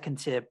kind of second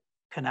tier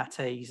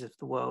Konates of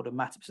the world and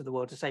Matips of the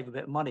world to save a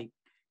bit of money?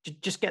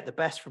 Just get the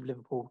best from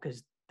Liverpool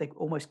because they're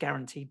almost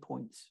guaranteed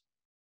points.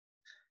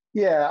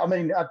 Yeah, I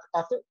mean, I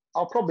think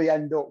I'll probably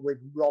end up with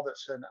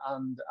Robertson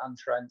and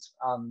Trent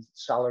and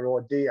Salah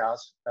or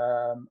Diaz.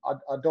 I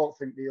don't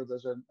think the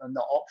others are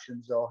not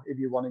options, though, if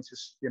you're wanting to,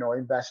 you know,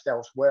 invest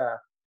elsewhere.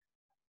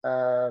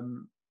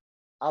 Alisson,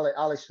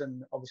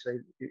 obviously,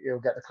 he'll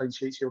get the clean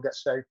sheets, he'll get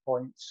save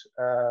points.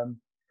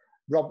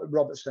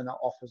 Robertson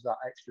offers that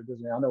extra,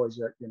 doesn't he? I know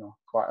he's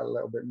quite a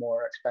little bit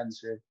more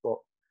expensive, but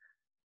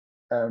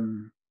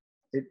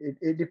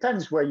it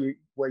depends where you're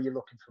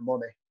looking for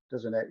money,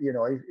 doesn't it? You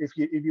know, if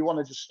you want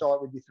to just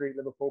start with your three at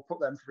Liverpool, put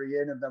them three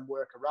in, and then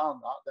work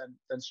around that,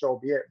 then so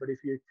be it. But if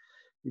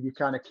you're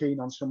kind of keen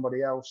on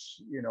somebody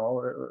else, you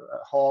know,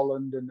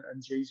 Haaland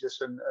and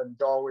Jesus and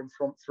Darwin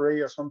front three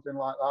or something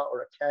like that,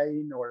 or a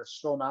Kane or a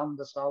Son and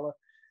a Salah,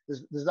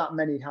 there's that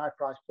many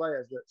high-priced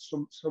players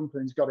that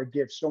something's got to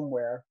give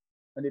somewhere.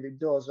 And if it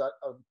does,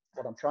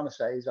 what I'm trying to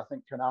say is I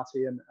think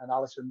Konate and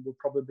Alisson will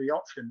probably be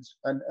options,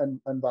 and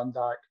Van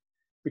Dijk,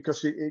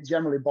 because it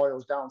generally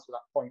boils down to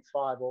that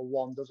 0.5 or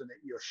 1, doesn't it?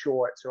 You're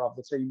short to have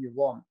the team you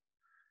want.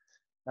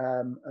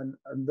 And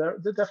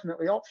they're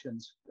definitely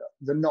options.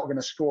 they're not going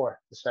to score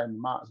the same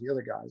amount as the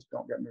other guys.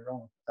 Don't get me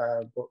wrong,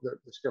 but they're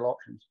still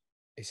options.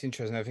 It's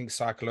interesting. I think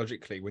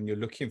psychologically, when you're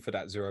looking for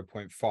that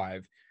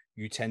 0.5,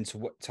 you tend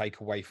to take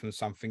away from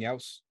something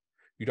else.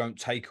 You don't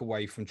take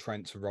away from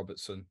Trent to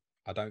Robertson.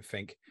 I don't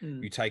think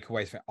you take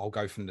away from, I'll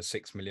go from the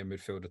 6 million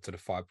midfielder to the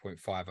 5.5.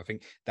 I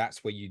think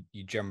that's where you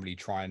generally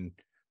try and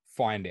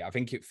find it. I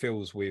think it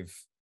feels with,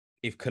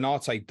 if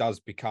Konate does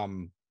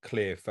become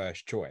clear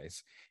first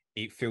choice,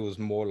 it feels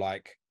more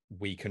like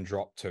we can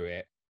drop to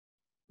it,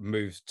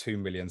 move 2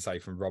 million, say,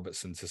 from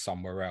Robertson to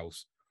somewhere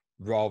else,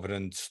 rather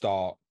than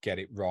get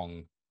it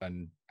wrong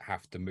and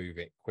have to move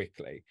it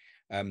quickly.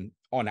 On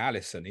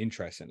Alisson,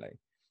 interestingly,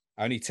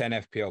 only 10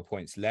 FPL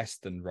points less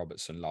than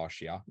Robertson last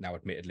year. Now,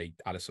 admittedly,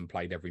 Alisson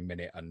played every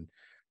minute and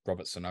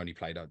Robertson only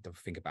played, I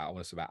think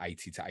almost about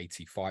 80 to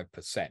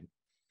 85%.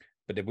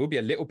 But there will be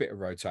a little bit of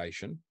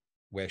rotation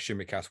where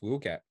Tsimikas will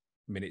get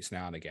minutes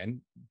now and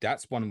again.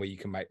 That's one where you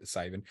can make the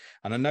saving.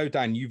 And I know,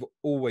 Dan, you've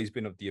always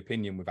been of the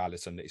opinion with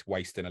Alisson that it's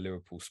wasting a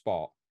Liverpool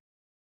spot.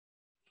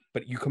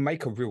 But you can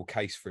make a real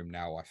case for him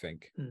now, I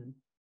think.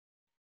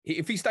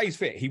 If he stays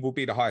fit, he will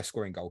be the highest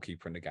scoring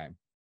goalkeeper in the game.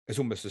 It's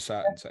almost a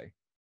certainty.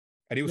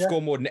 And he will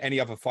score more than any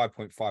other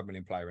 5.5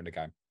 million player in the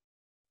game.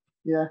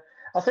 Yeah,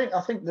 I think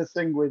the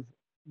thing with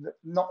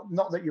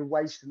not that you're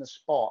wasting a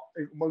spot.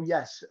 Well,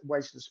 yes,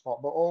 wasting a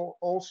spot, but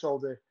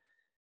also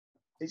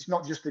it's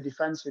not just the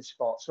defensive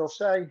spot. So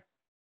say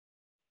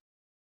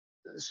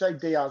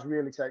Diaz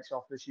really takes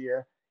off this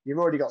year. You've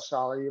already got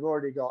Salah. You've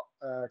already got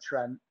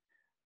Trent.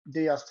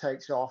 Diaz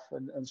takes off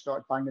and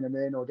starts banging them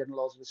in or getting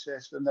loads of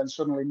assists, and then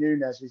suddenly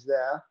Nunez is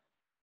there,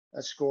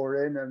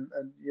 scoring, and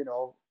you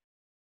know,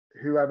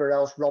 whoever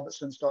else,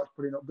 Robertson starts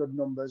putting up good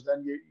numbers.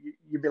 Then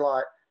you'd be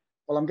like,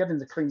 well, I'm getting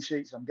the clean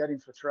sheets I'm getting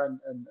for Trent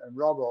and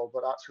Robbo,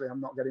 but actually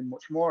I'm not getting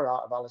much more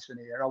out of Alisson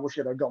here. I wish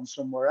it had gone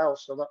somewhere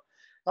else. So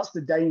that's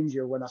the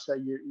danger when I say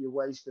you're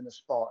wasting a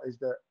spot, is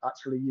that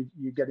actually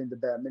you're getting the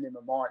bare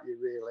minimum, aren't you?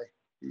 Really,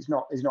 he's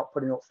not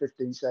putting up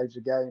 15 saves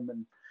a game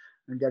and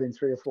getting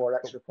 3 or 4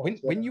 extra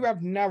points. When you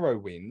have narrow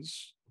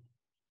wins,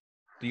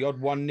 the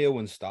odd 1-0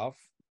 and stuff,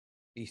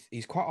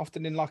 he's quite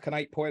often in like an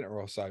 8-pointer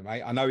or so,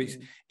 mate. I know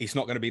it's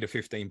not going to be the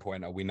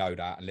 15-pointer, we know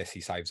that, unless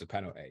he saves a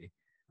penalty,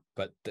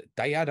 but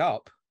they add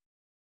up.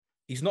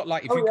 He's not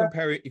like,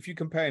 if you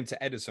compare him to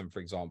Ederson, for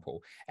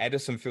example,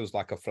 Ederson feels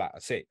like a flatter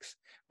 6,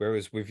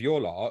 whereas with your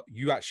lot,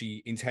 you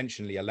actually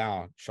intentionally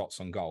allow shots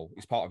on goal.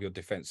 It's part of your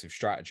defensive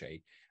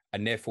strategy,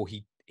 and therefore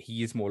he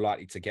is more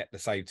likely to get the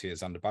save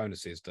tiers under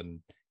bonuses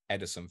than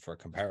Ederson for a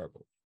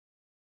comparable.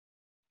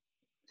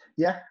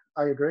 Yeah,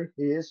 I agree.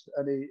 He is,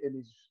 and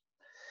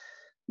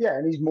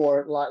he's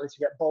more likely to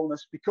get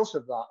bonus because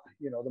of that.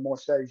 You know, the more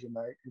saves you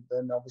make,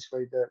 then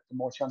obviously the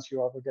more chance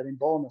you have of getting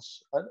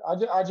bonus.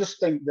 I just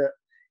think that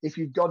if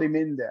you've got him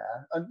in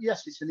there, and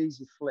yes, it's an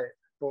easy flip,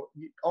 but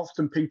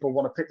often people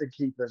want to pick the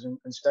keepers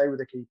and stay with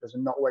the keepers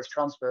and not waste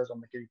transfers on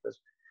the keepers.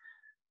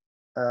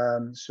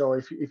 So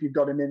if you've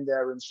got him in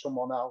there and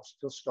someone else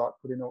does start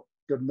putting up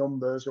good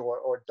numbers,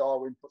 or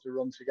Darwin puts a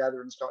run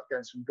together and start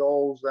getting some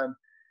goals, then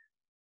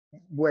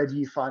where do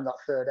you find that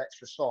third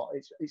extra slot?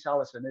 It's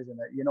Alisson, isn't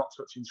it? You're not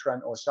touching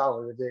Trent or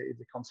Salah if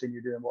they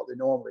continue doing what they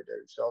normally do.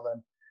 So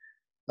then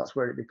that's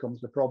where it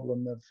becomes the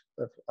problem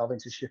of having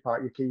to ship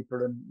out your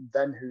keeper, and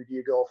then who do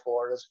you go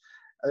for? As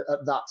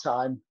at that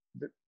time,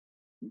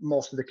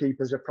 most of the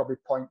keepers are probably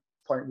 0.1,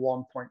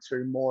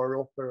 0.2 more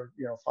up, or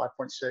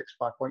 5.6,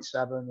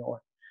 5.7,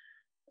 or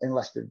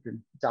unless they've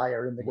been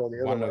dire and they go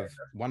the other way.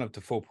 One of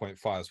the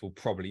 4.5s will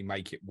probably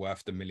make it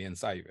worth the million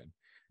saving.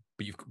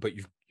 But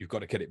you've got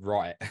to get it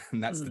right,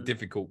 and that's the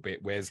difficult bit.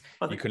 Whereas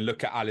you can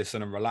look at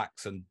Alisson and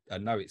relax and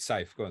know it's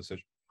safe. Go on, Suj.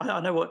 I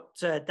know what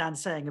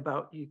Dan's saying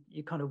about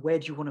you kind of, where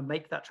do you want to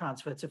make that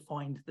transfer to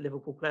find the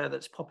Liverpool player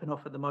that's popping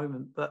off at the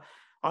moment. But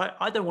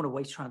I don't want to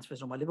waste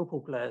transfers on my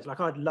Liverpool players. Like,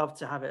 I'd love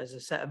to have it as a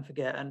set and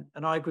forget. And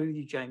I agree with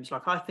you, James.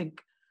 Like, I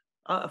think,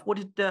 what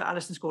did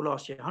Alisson score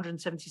last year?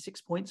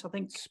 176 points, I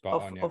think.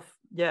 Spot on,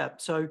 yeah.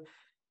 So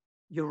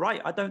you're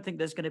right. I don't think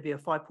there's going to be a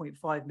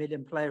 5.5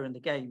 million player in the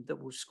game that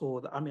will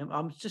score that. I mean,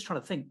 I'm just trying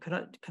to think.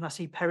 Can I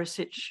see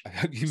Perisic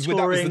scoring?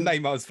 That was the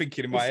name I was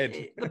thinking in my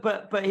head.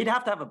 But he'd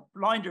have to have a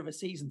blinder of a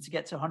season to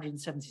get to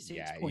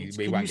 176 points.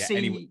 He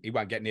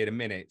won't get near the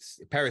minutes.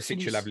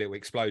 Perisic will have little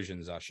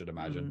explosions, I should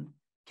imagine.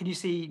 Can you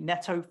see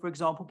Neto, for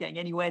example, getting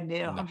anywhere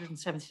near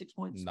 176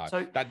 points? No,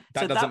 so that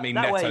doesn't mean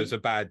Neto's a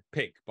bad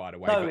pick, by the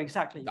way. No,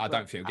 exactly. I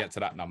don't think he'll get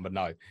to that number,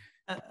 no.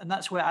 And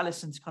that's where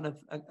Alisson's kind of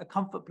a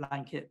comfort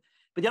blanket.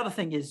 But the other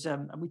thing is,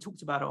 and we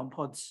talked about it on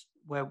pods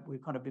where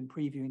we've kind of been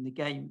previewing the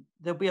game,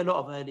 there'll be a lot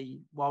of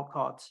early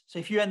wildcards. So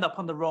if you end up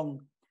on the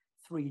wrong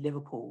 3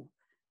 Liverpool,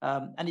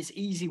 and it's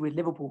easy with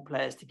Liverpool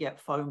players to get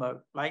FOMO.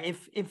 Like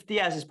if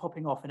Diaz is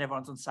popping off and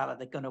everyone's on Salah,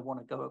 they're going to want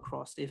to go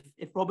across. If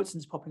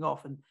Robertson's popping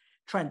off and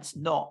Trent's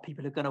not,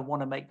 people are going to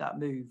want to make that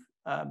move.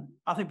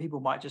 I think people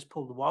might just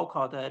pull the wild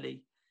card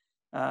early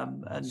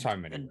and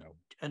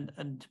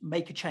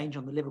make a change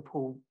on the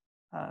Liverpool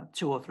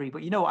 2 or 3.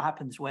 But you know what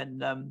happens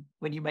when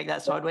you make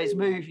that sideways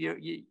move,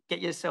 you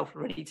get yourself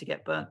ready to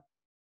get burnt.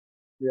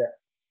 Yeah,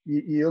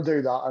 you'll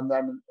do that, and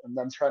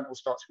then Trent will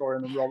start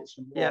scoring and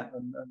Robertson Yeah. won't,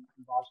 and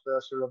vice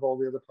versa of all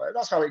the other players.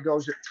 That's how it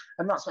goes,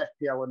 and that's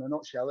FPL in a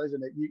nutshell,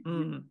 isn't it?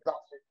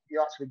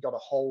 You actually got to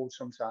hold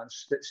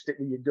sometimes, stick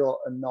with your gut,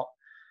 and not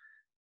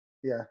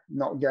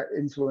get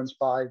influenced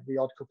by the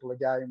odd couple of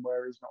games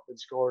where he's not been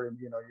scoring.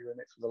 You know, you're in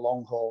it for the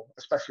long haul,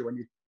 especially when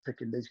you're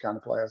picking these kind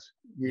of players.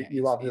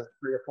 You have the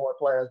 3 or 4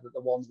 players that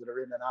the ones that are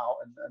in and out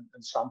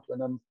and sampling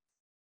them.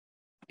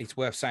 It's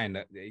worth saying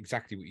that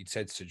exactly what you'd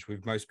said, Suj,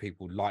 with most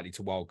people likely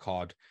to wild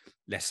card,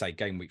 let's say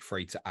game week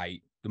 3 to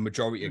 8, the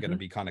majority are going to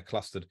be kind of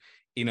clustered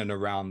in and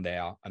around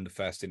there and the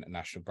first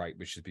international break,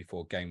 which is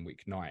before game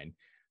week 9.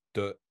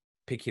 That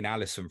picking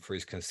Alisson for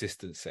his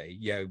consistency,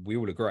 we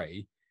all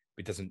agree,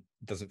 it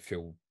doesn't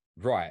feel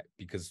right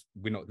because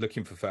we're not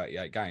looking for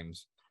 38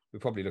 games. We're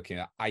probably looking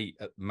at 8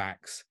 at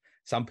max.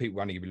 Some people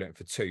are only going to be looking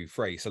for 2,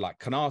 3. So like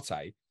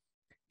Konate,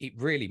 it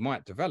really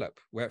might develop.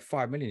 Where at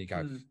 5 million, you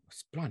go,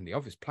 it's blindly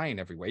obvious playing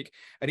every week.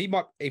 And he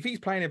might, if he's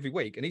playing every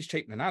week and he's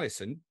cheaper than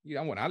Alisson, you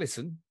don't want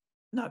Alisson.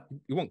 No.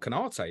 You want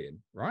Konate in,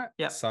 right?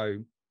 Yeah. So,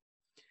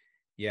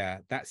 yeah,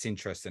 that's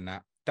interesting.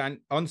 That Dan,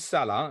 on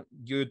Salah,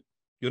 you're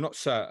not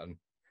certain.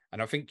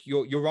 And I think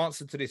your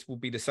answer to this will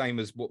be the same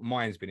as what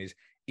mine's been is,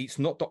 it's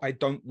not that I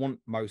don't want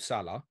Mo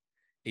Salah.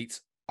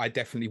 It's I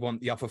definitely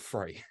want the other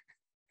 3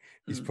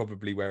 is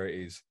probably where it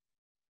is.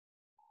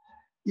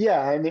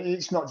 Yeah, and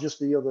it's not just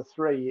the other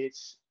 3.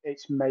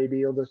 It's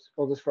maybe others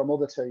from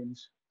other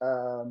teams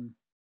that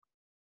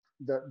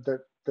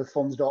the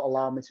funds don't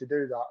allow me to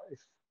do that. If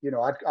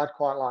I'd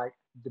quite like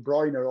De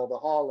Bruyne or the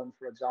Haaland,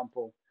 for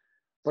example,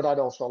 but I'd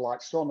also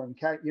like Son and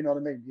Kane. You know what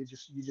I mean? You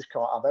just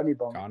can't have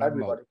everybody,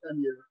 can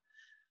you?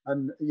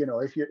 And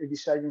if you're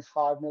saving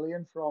 5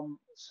 million from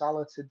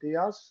Salah to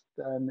Diaz,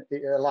 then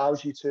it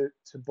allows you to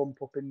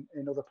bump up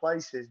in other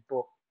places.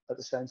 But at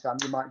the same time,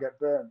 you might get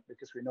burnt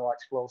because we know how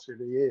explosive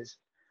he is.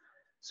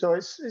 So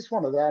it's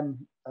one of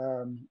them.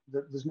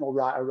 There's no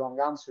right or wrong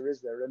answer,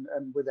 is there?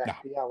 And with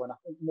FPL, and I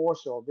think more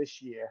so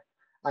this year,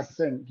 I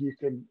think you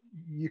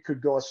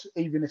could go,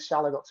 even if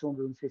Salah got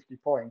 250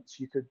 points,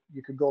 you could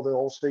go the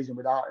whole season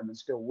without him and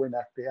still win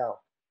FPL.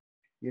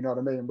 You know what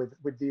I mean?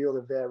 With the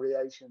other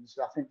variations,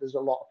 I think there's a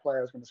lot of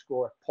players going to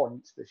score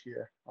points this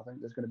year. I think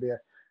there's going to be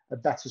a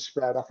better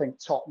spread. I think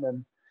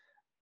Tottenham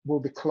will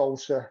be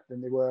closer than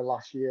they were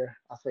last year.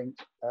 I think.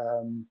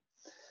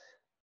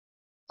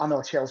 I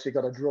know Chelsea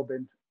got a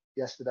drubbing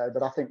yesterday,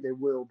 but I think they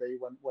will be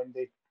when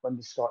they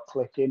start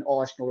clicking.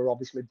 Arsenal are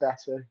obviously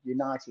better.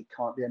 United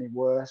can't be any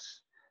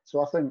worse.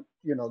 So I think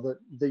that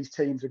these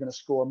teams are going to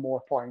score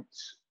more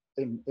points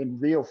in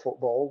real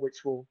football,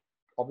 which will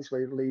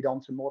obviously lead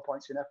on to more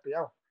points in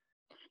FPL.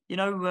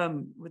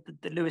 With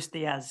the Luis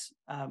Diaz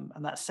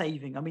and that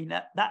saving, I mean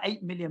that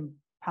 £8 million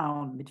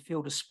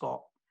midfielder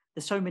spot.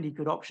 There's so many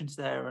good options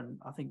there, and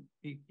I think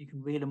you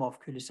can reel them off: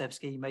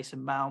 Kulusevski,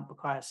 Mason Mount,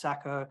 Bukayo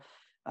Saka.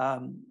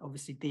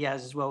 Obviously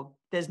Diaz as well.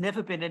 There's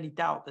never been any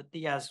doubt that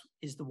Diaz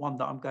is the one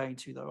that I'm going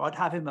to, though. I'd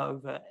have him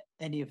over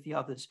any of the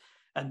others,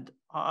 and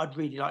I'd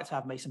really like to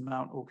have Mason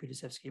Mount or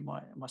Kulusevski in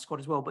my squad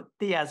as well. But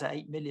Diaz at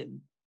 8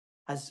 million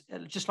has,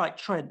 just like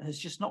Trent, has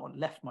just not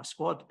left my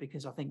squad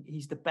because I think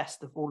he's the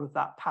best of all of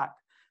that pack.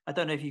 I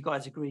don't know if you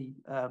guys agree.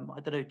 I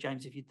don't know,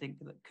 James, if you think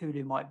that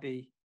Kulu might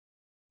be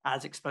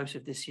as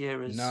explosive this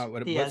year as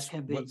Diaz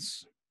can be.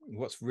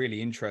 What's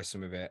really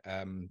interesting with it,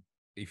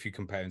 if you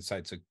compare and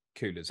say to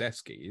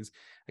Kulusevski, is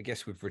I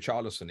guess with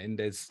Richarlison in,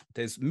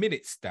 there's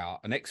minutes doubt,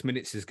 and X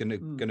minutes is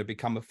going to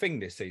become a thing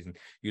this season.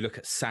 You look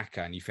at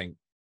Saka and you think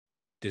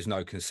there's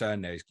no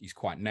concern there. He's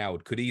quite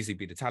nailed. Could easily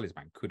be the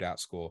talisman. Could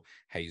outscore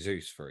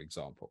Jesus, for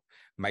example.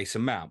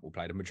 Mason Mount will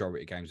play the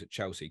majority of games at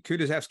Chelsea.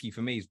 Kulusevski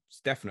for me is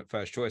definite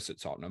first choice at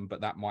Tottenham,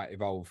 but that might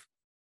evolve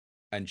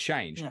and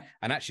change. Yeah.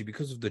 And actually,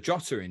 because of the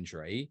Jota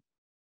injury,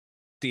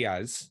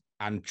 Diaz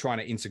and trying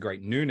to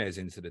integrate Nunez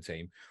into the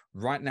team,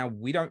 right now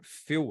we don't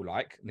feel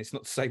like, and it's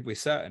not to say we're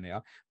certain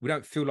here, we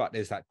don't feel like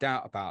there's that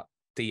doubt about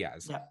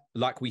Diaz,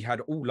 like we had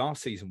all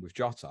last season with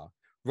Jota.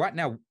 Right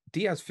now,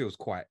 Diaz feels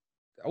quite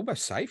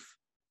almost safe,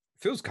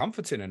 feels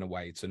comforting in a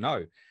way to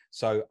know.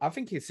 So I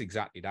think it's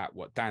exactly that,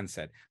 what Dan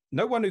said.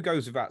 No one who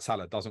goes without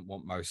Salah doesn't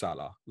want Mo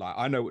Salah. Like,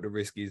 I know what the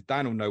risk is.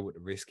 Dan will know what the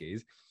risk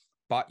is.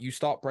 But you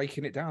start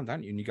breaking it down,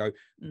 don't you? And you go,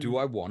 do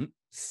I want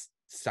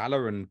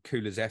Salah and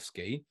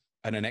Kulusevski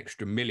and an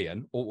extra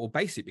million, or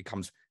basically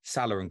becomes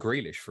Salah and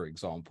Grealish, for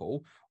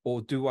example,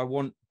 or do I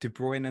want De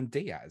Bruyne and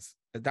Diaz?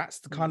 That's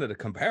the kind of the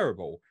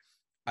comparable.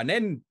 And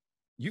then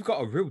you've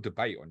got a real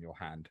debate on your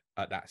hand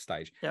at that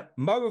stage. Yep.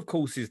 Mo, of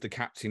course, is the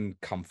captain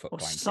comfort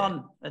blanket.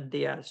 Son and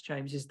Diaz,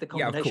 James, is the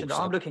combination that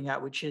I'm looking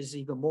at, which is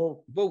even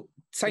more. Well,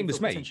 same as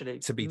me,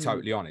 to be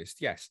totally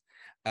honest. Yes.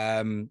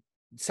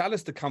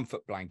 Salah's the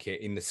comfort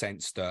blanket in the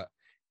sense that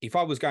if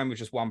I was going with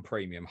just one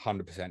premium,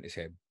 100% is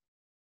him.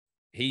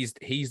 He's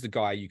the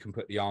guy you can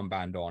put the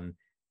armband on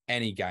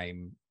any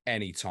game,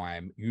 any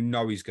time. You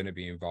know he's going to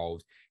be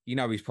involved. You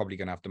know he's probably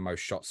going to have the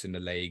most shots in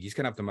the league. He's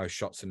going to have the most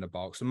shots in the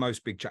box, the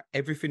most big chat.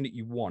 Everything that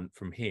you want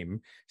from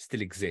him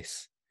still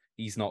exists.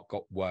 He's not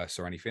got worse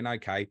or anything.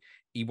 Okay,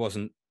 he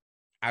wasn't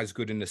as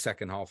good in the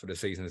second half of the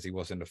season as he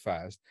was in the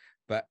first,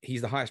 but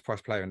he's the highest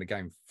priced player in the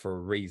game for a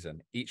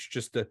reason. It's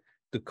just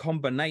the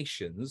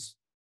combinations.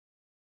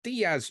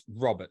 Diaz,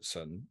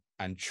 Robertson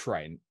and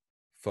Trent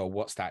for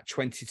what's that,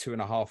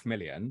 22.5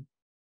 million,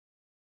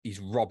 he's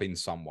robbing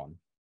someone.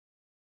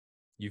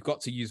 You've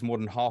got to use more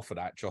than half of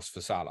that just for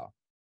Salah.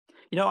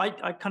 You know, I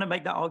kind of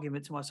make that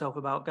argument to myself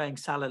about going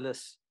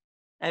Salahless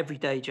every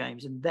day,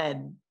 James, and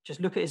then just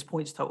look at his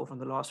points total from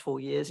the last 4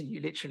 years, and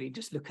you literally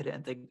just look at it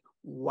and think,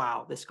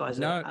 wow, this guy's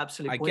an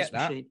absolute points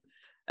machine.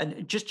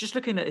 And just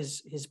looking at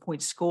his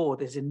points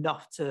scored is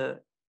enough to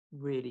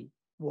really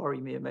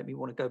worry me and make me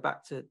want to go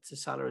back to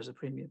Salah as a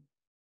premium.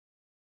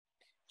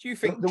 Do you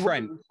think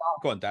Trent...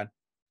 Go on, Dan.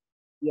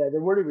 Yeah,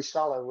 the worry with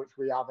Salah, which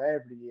we have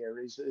every year,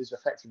 is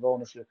effective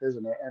ownership,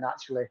 isn't it? And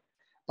actually,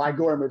 by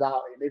going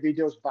without him, if he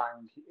does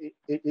bang,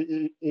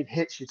 it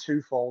hits you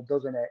twofold,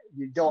 doesn't it?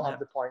 You don't have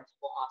the points,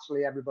 but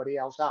actually everybody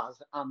else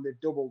has, and they've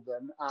doubled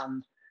them,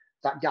 and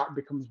that gap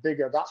becomes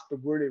bigger. That's the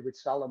worry with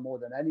Salah more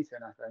than anything,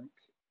 I think.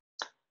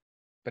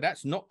 But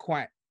that's not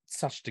quite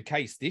such the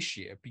case this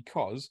year,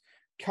 because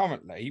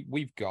currently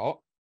we've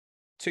got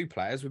 2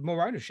 players with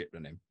more ownership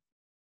than him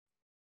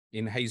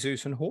in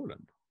Jesus and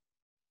Haaland.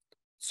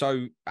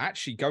 So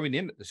actually going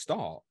in at the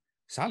start,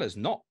 Salah's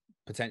not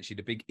potentially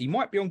the big... He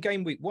might be on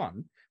game week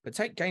 1, but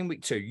take game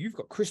week 2. You've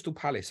got Crystal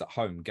Palace at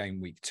home game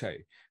week 2.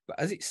 But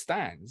as it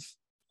stands,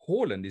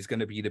 Haaland is going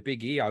to be the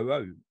big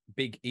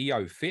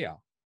EO fear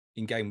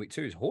in game week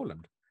 2 is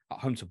Haaland at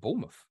home to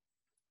Bournemouth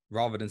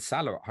rather than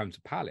Salah at home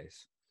to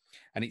Palace.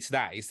 And it's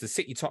the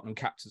City-Tottenham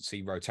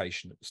captaincy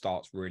rotation that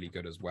starts really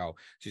good as well.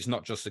 So it's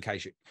not just the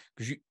case,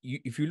 because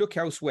if you look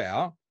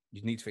elsewhere,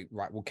 you need to think,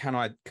 right, well, can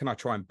I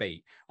try and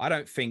beat? I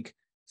don't think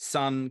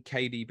Son,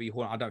 KDB,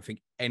 Haaland, I don't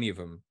think any of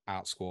them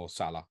outscore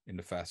Salah in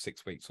the first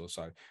 6 weeks or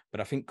so. But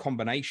I think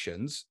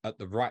combinations at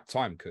the right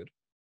time could.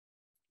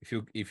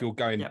 If you're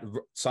going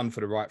Son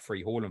for the right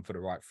 3, Haaland for the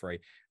right 3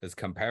 as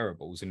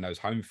comparables in those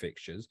home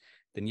fixtures,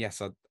 then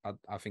yes,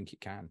 I think it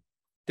can.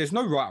 There's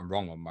no right and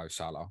wrong on Mo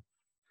Salah.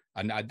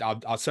 And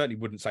I certainly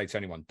wouldn't say to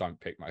anyone, don't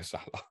pick Mo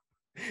Salah.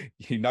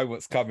 You know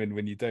what's coming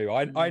when you do.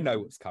 I know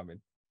what's coming.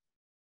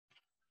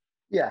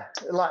 Yeah,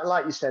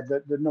 like you said,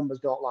 the numbers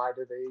don't lie,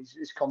 do they?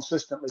 He's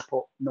consistently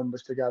put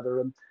numbers together,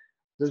 and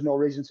there's no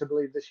reason to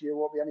believe this year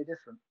won't be any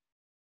different.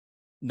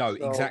 No,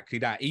 exactly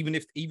that. Even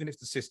if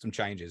the system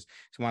changes,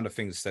 it's one of the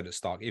things I said at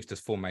start, if there's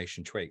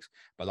formation tweaks,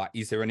 but like,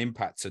 is there an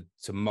impact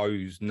to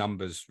Mo's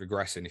numbers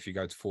regressing if you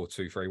go to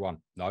 4-2-3-1?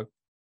 No.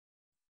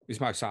 It's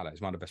Mo Salah.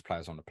 He's one of the best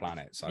players on the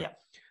planet. So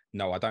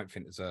no, I don't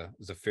think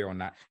there's a fear on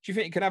that. Do you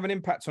think it can have an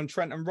impact on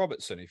Trent and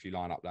Robertson if you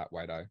line up that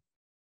way, though?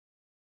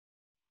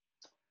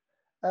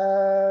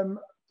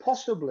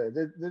 Possibly.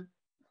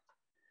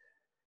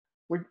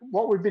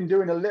 What we've been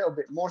doing a little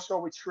bit more so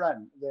with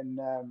Trent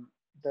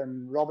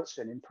than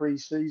Robertson in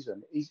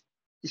pre-season. He's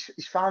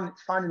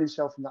finding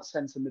himself in that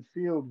centre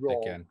midfield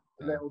role again,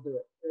 a little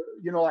bit.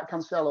 You know, like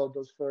Cancelo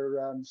does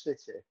for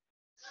City,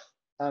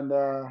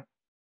 and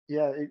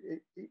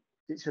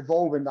it's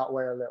evolving that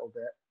way a little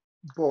bit.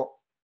 But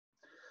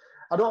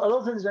I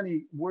don't think there's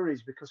any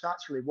worries, because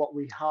actually what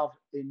we have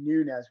in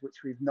Nunez, which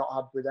we've not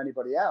had with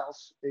anybody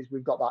else, is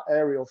we've got that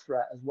aerial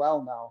threat as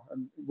well now.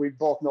 And we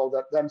both know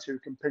that them two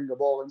can ping the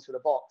ball into the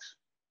box.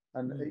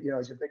 And, you know,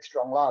 he's a big,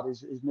 strong lad,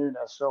 is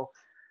Nunez. So,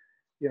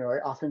 you know,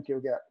 I think he'll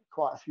get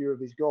quite a few of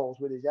his goals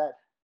with his head.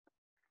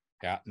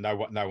 Yeah, no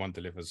one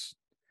delivers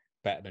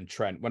better than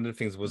Trent. One of the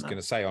things I was going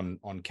to say on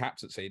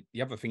captaincy,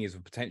 the other thing is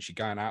potentially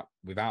going out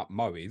without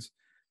Mo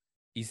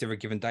is there a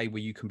given day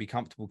where you can be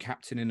comfortable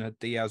captaining a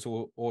Diaz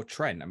or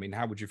Trent? I mean,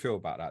 how would you feel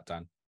about that,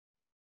 Dan?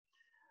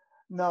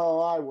 No,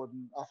 I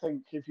wouldn't. I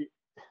think if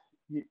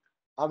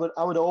I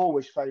would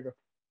always favour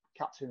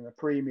captaining a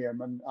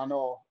premium, and I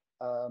know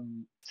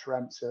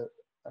Trent's a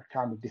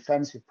kind of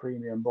defensive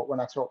premium, but when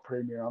I talk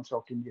premium, I'm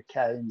talking your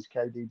Kanes,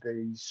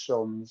 KDBs,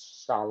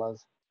 Sons,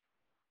 Salahs.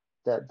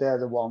 They're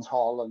the ones,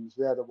 Haalands.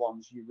 They're the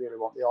ones you really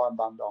want the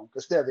armband on,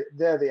 because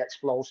they're the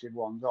explosive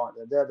ones, aren't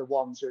they? They're the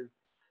ones who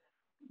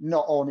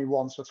not only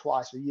once or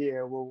twice a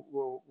year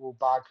will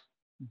bag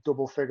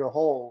double figure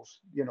hauls.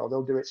 You know,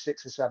 they'll do it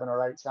 6 or 7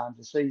 or 8 times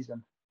a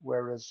season.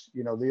 Whereas,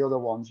 you know, the other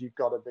ones, you've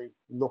got to be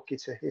lucky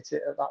to hit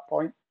it at that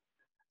point.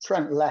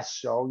 Trent less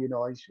so, you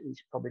know, he's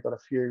probably got a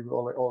few.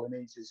 All he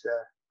needs is a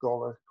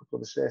goal, a couple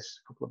of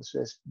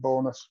assists,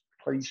 bonus,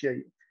 clean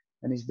sheet,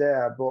 and he's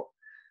there. But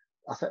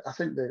I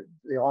think the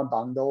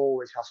armband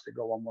always has to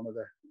go on one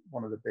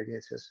of the big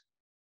hitters.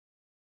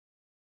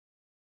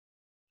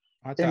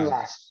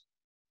 Unless.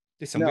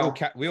 Listen, no.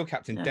 we all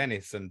captain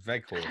Dennis and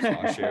Veghorst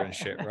last year and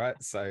shit, right?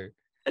 So,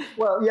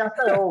 well, yeah,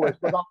 I say always,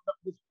 but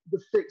the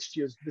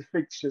fixtures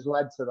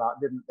led to that,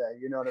 didn't they?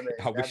 You know what I mean?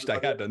 I wish they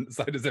hadn't.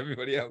 So does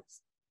everybody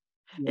else.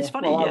 Yeah. It's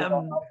funny,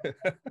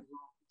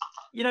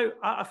 you know,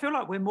 I feel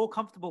like we're more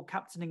comfortable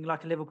captaining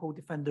like a Liverpool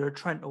defender, a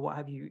Trent, or what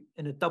have you,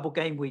 in a double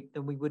game week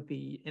than we would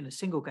be in a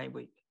single game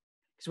week.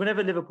 Because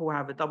whenever Liverpool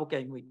have a double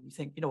game week, you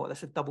think, you know what,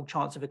 that's a double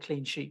chance of a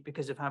clean sheet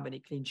because of how many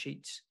clean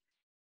sheets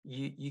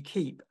you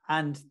keep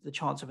and the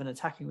chance of an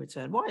attacking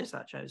return. Why is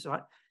that, James?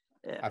 Right?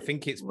 I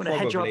think it's want to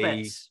hedge our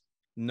probably bets?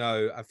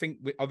 no. I think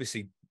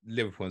obviously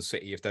Liverpool and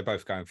City, if they're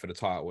both going for the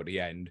title at the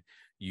end,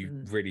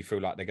 you really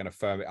feel like they're going to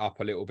firm it up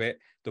a little bit.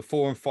 The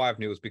 4 and 5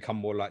 nils become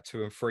more like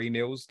 2 and 3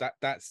 nils.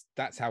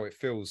 That's how it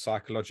feels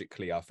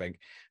psychologically, I think.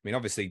 I mean,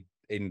 obviously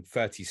in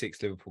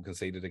 36, Liverpool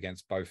conceded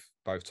against both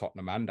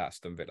Tottenham and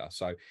Aston Villa.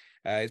 So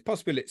it's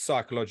possible it's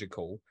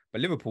psychological,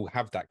 but Liverpool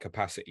have that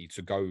capacity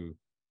to go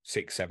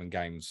 6-7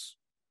 games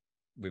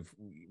with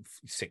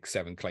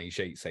 6-7 clean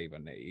sheets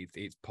even.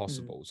 It's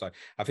possible. So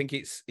I think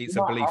it's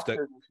a belief that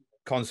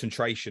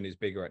concentration is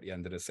bigger at the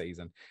end of the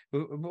season.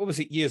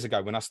 Obviously, years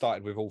ago when I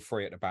started with all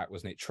three at the back,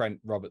 wasn't it?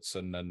 Trent,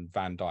 Robertson and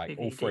Van Dijk,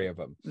 all three of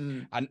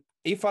them. And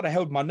if I'd have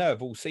held my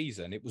nerve all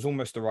season, it was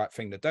almost the right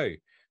thing to do.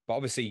 But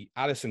obviously,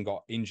 Alisson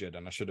got injured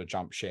and I should have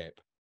jumped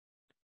ship.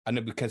 And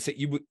then because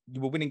you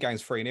were winning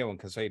games 3-0 and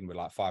conceding with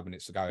like 5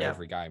 minutes to go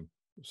every game.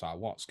 So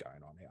what's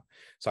going on here?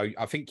 So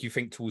I think you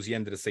think towards the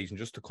end of the season,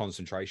 just the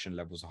concentration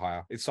levels are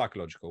higher. It's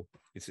psychological.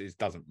 It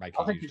doesn't make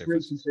a huge difference. I think it's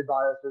recency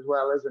bias as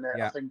well, isn't it?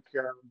 Yeah. I think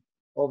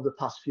over the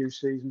past few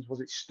seasons,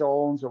 was it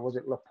Stones or was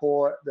it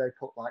Laporte? They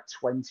put like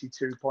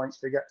 22 points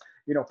to get.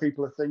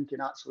 People are thinking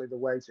actually the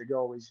way to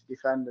go is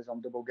defenders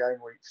on double game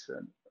weeks,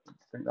 and I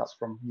think that's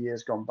from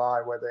years gone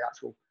by where the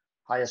actual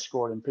highest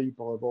scoring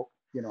people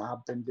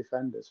have been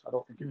defenders. I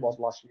don't think it was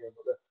last year,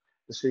 but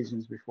the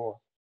seasons before.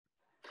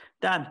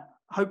 Dan,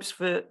 hopes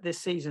for this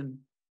season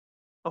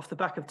off the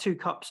back of 2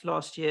 cups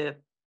last year.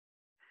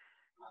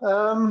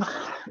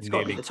 It's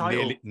got to be the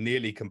title.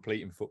 Nearly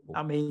completing football.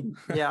 I mean,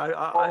 yeah,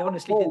 I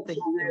honestly didn't think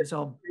it was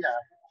on. Yeah,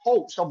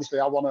 hopes. Obviously,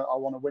 I want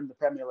to win the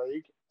Premier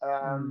League,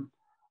 and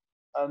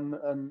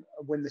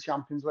win the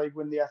Champions League,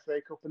 win the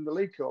FA Cup and the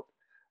League Cup.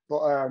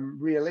 But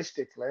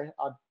realistically,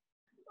 I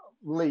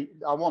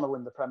want to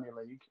win the Premier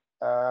League,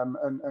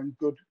 and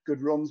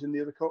good runs in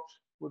the other cups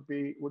would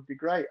be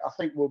great. I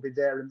think we'll be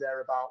there and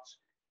thereabouts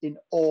in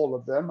all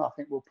of them. I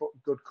think we'll put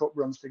good cup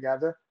runs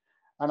together,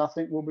 and I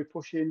think we'll be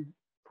pushing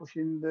for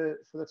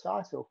the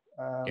title.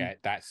 Yeah,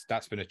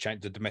 that's been a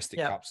change. The domestic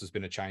cups has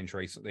been a change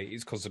recently.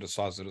 It's because of the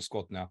size of the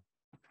squad now.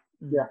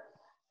 Yeah,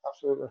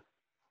 absolutely.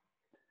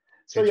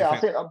 So I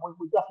think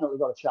we've definitely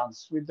got a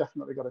chance. We've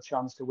definitely got a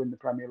chance to win the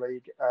Premier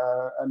League,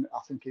 and I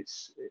think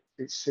it's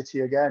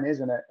City again,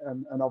 isn't it?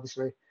 And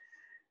obviously,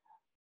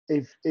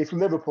 if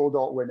Liverpool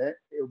don't win it,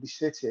 it'll be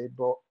City.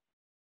 But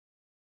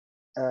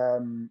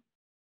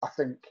I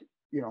think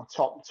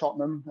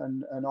Tottenham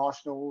and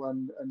Arsenal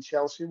and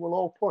Chelsea will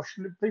all push.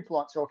 People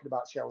aren't talking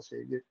about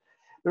Chelsea.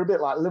 They're a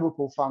bit like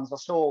Liverpool fans. I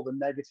saw all the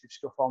negative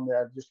stuff on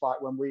there, just like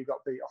when we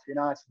got beat off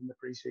United in the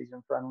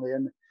pre-season friendly.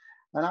 And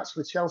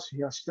actually,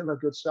 Chelsea are still a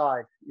good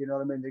side. You know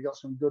what I mean? They got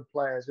some good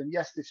players. And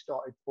yes, they've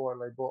started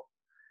poorly, but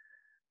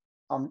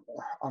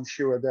I'm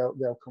sure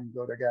they'll come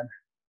good again.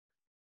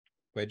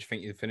 Where do you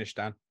think you'll finish,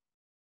 Dan?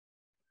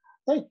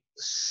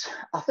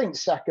 I think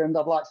second.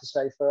 I'd like to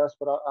say first,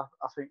 but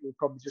I think we'll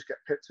probably just get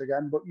pipped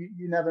again. But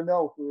you never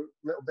know. A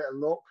little bit of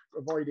luck,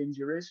 avoid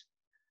injuries,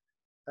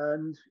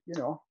 and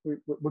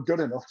we're good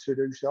enough to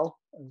do so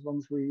as long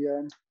as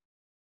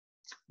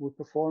we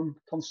perform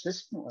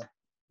consistently.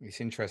 It's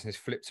interesting. It's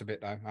flipped a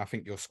bit though. I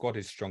think your squad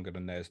is stronger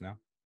than theirs now.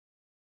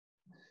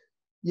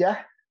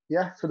 Yeah.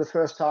 For the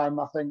first time,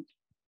 I think.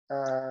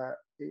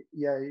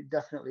 It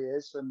definitely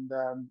is, and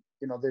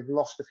they've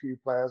lost a few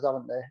players,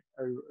 haven't they?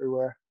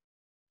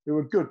 Who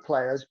were good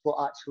players, but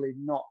actually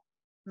not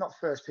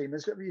first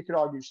teamers. You could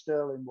argue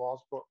Sterling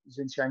was, but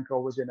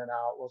Zinchenko was in and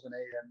out, wasn't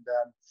he?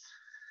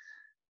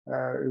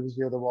 And who was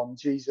the other one?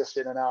 Jesus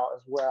in and out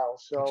as well.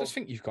 So I just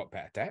think you've got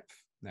better depth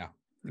now,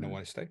 in all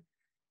honesty.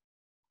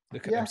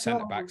 Look at them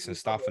centre backs and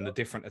stuff, and the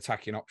different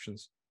attacking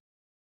options.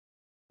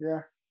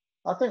 Yeah,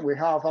 I think we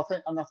have. I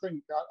think I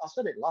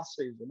said it last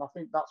season. I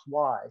think that's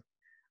why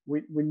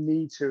we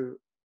need to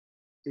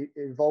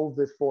evolve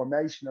the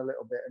formation a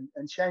little bit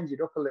and change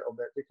it up a little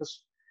bit,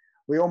 because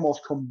we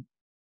almost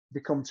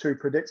become too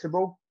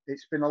predictable.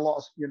 It's been a lot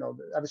of,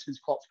 ever since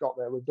Klopp's got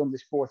there, we've done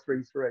this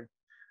 4-3-3.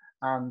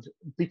 And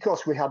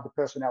because we had the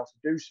personnel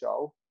to do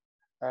so,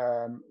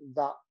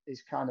 that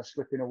is kind of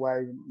slipping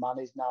away.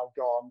 Mane's now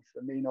gone,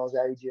 Firmino's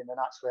aging, and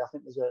actually I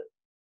think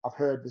I've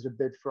heard there's a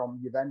bid from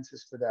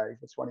Juventus today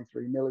for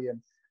 23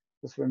 million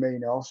for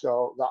Firmino,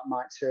 so that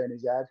might turn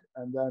his head.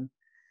 And then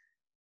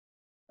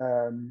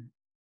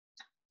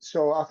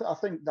so I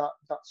think that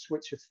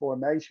switch of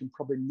formation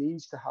probably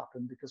needs to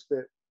happen, because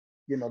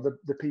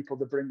the people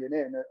they're bringing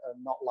in are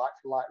not like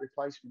for like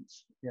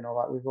replacements,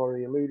 like we've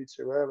already alluded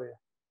to earlier.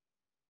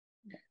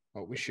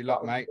 Well, wish you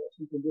luck, mate.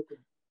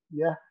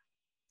 Yeah.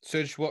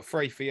 Suj, what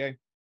 3 for you?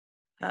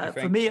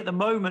 For me at the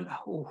moment,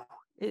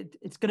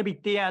 it's going to be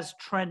Diaz,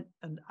 Trent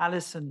and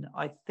Alisson,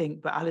 I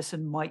think, but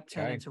Alisson might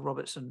turn into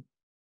Robertson.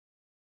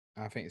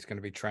 I think it's going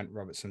to be Trent,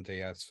 Robertson,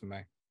 Diaz for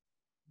me.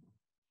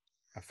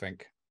 I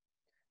think.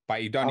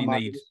 But you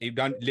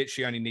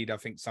literally only need, I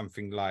think,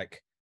 something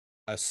like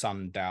a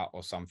Sun doubt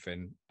or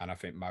something, and I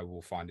think Mo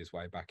will find his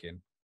way back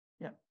in.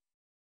 Yeah.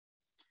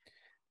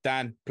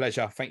 Dan,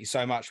 pleasure. Thank you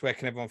so much. Where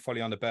can everyone follow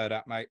you on the Bird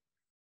app, mate?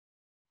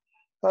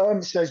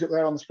 It says up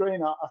there on the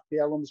screen at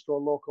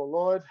FPL_local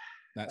Lloyd.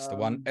 That's the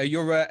one.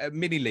 Your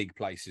mini league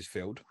places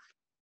filled?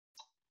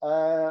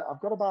 I've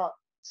got about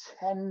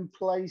 10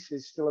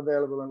 places still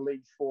available in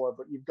League 4,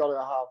 but you've got to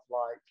have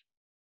like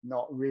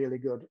not really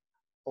good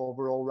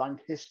overall rank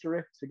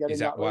history to get in that. Is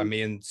that why league.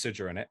 me and Suj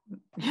are in it?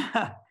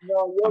 Yeah.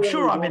 No, I'm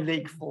sure I'm in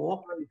League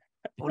 4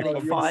 or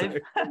League 5.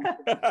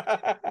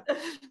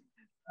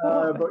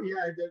 But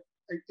yeah,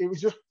 it was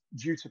just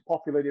due to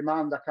popular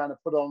demand. I kind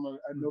of put on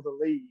another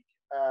league,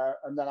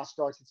 and then I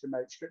started to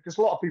make sure, because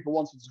a lot of people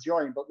wanted to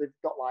join, but they've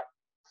got like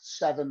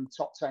 7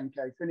 top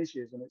 10k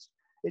finishes, and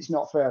it's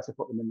not fair to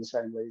put them in the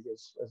same league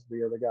as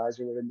the other guys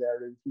who are in there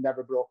who've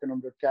never broken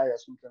 100k or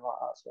something like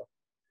that. So,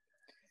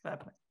 Fair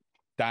play.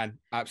 Dan,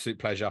 absolute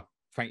pleasure.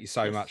 Thank you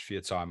so much for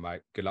your time,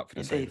 mate. Good luck for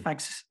the season.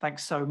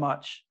 Thanks so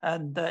much.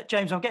 And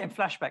James, I'm getting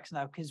flashbacks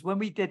now, because when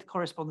we did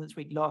Correspondence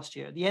Week last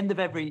year, at the end of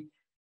every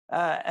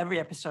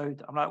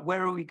episode, I'm like,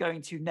 where are we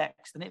going to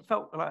next? And it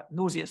felt like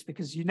nauseous,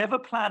 because you never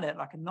plan it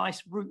like a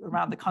nice route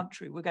around the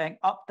country. We're going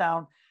up,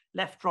 down,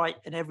 left, right,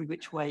 and every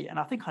which way. And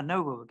I think I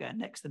know where we're going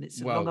next, and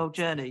it's a long old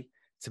journey.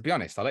 To be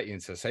honest, I'll let you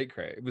into a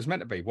secret. It was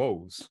meant to be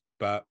Wolves,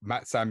 but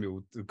Matt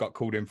Samuel got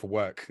called in for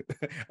work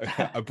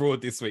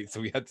abroad this week,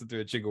 so we had to do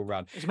a jiggle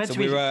run. So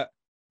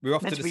we're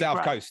off to the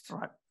South Coast.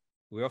 Right.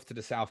 We're off to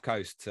the South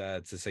Coast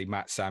to see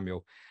Matt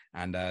Samuel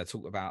and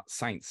talk about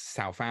Saints,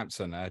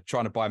 Southampton,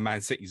 trying to buy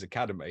Man City's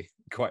academy,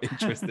 quite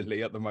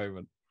interestingly at the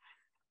moment.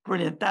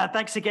 Brilliant. Dad,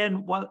 thanks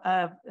again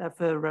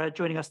for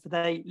joining us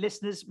today.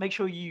 Listeners, make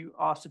sure you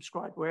are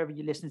subscribed wherever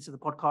you're listening to the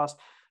podcast,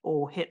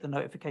 or hit the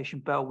notification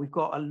bell. We've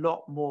got a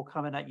lot more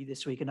coming at you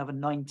this week, another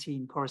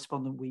 19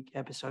 Correspondent Week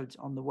episodes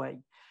on the way.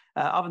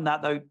 Other than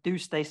that, though, do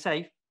stay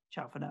safe.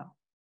 Ciao for now.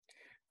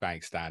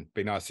 Thanks, Dan.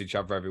 Be nice to each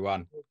other,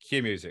 everyone.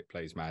 Cue music,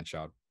 please, man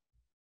child.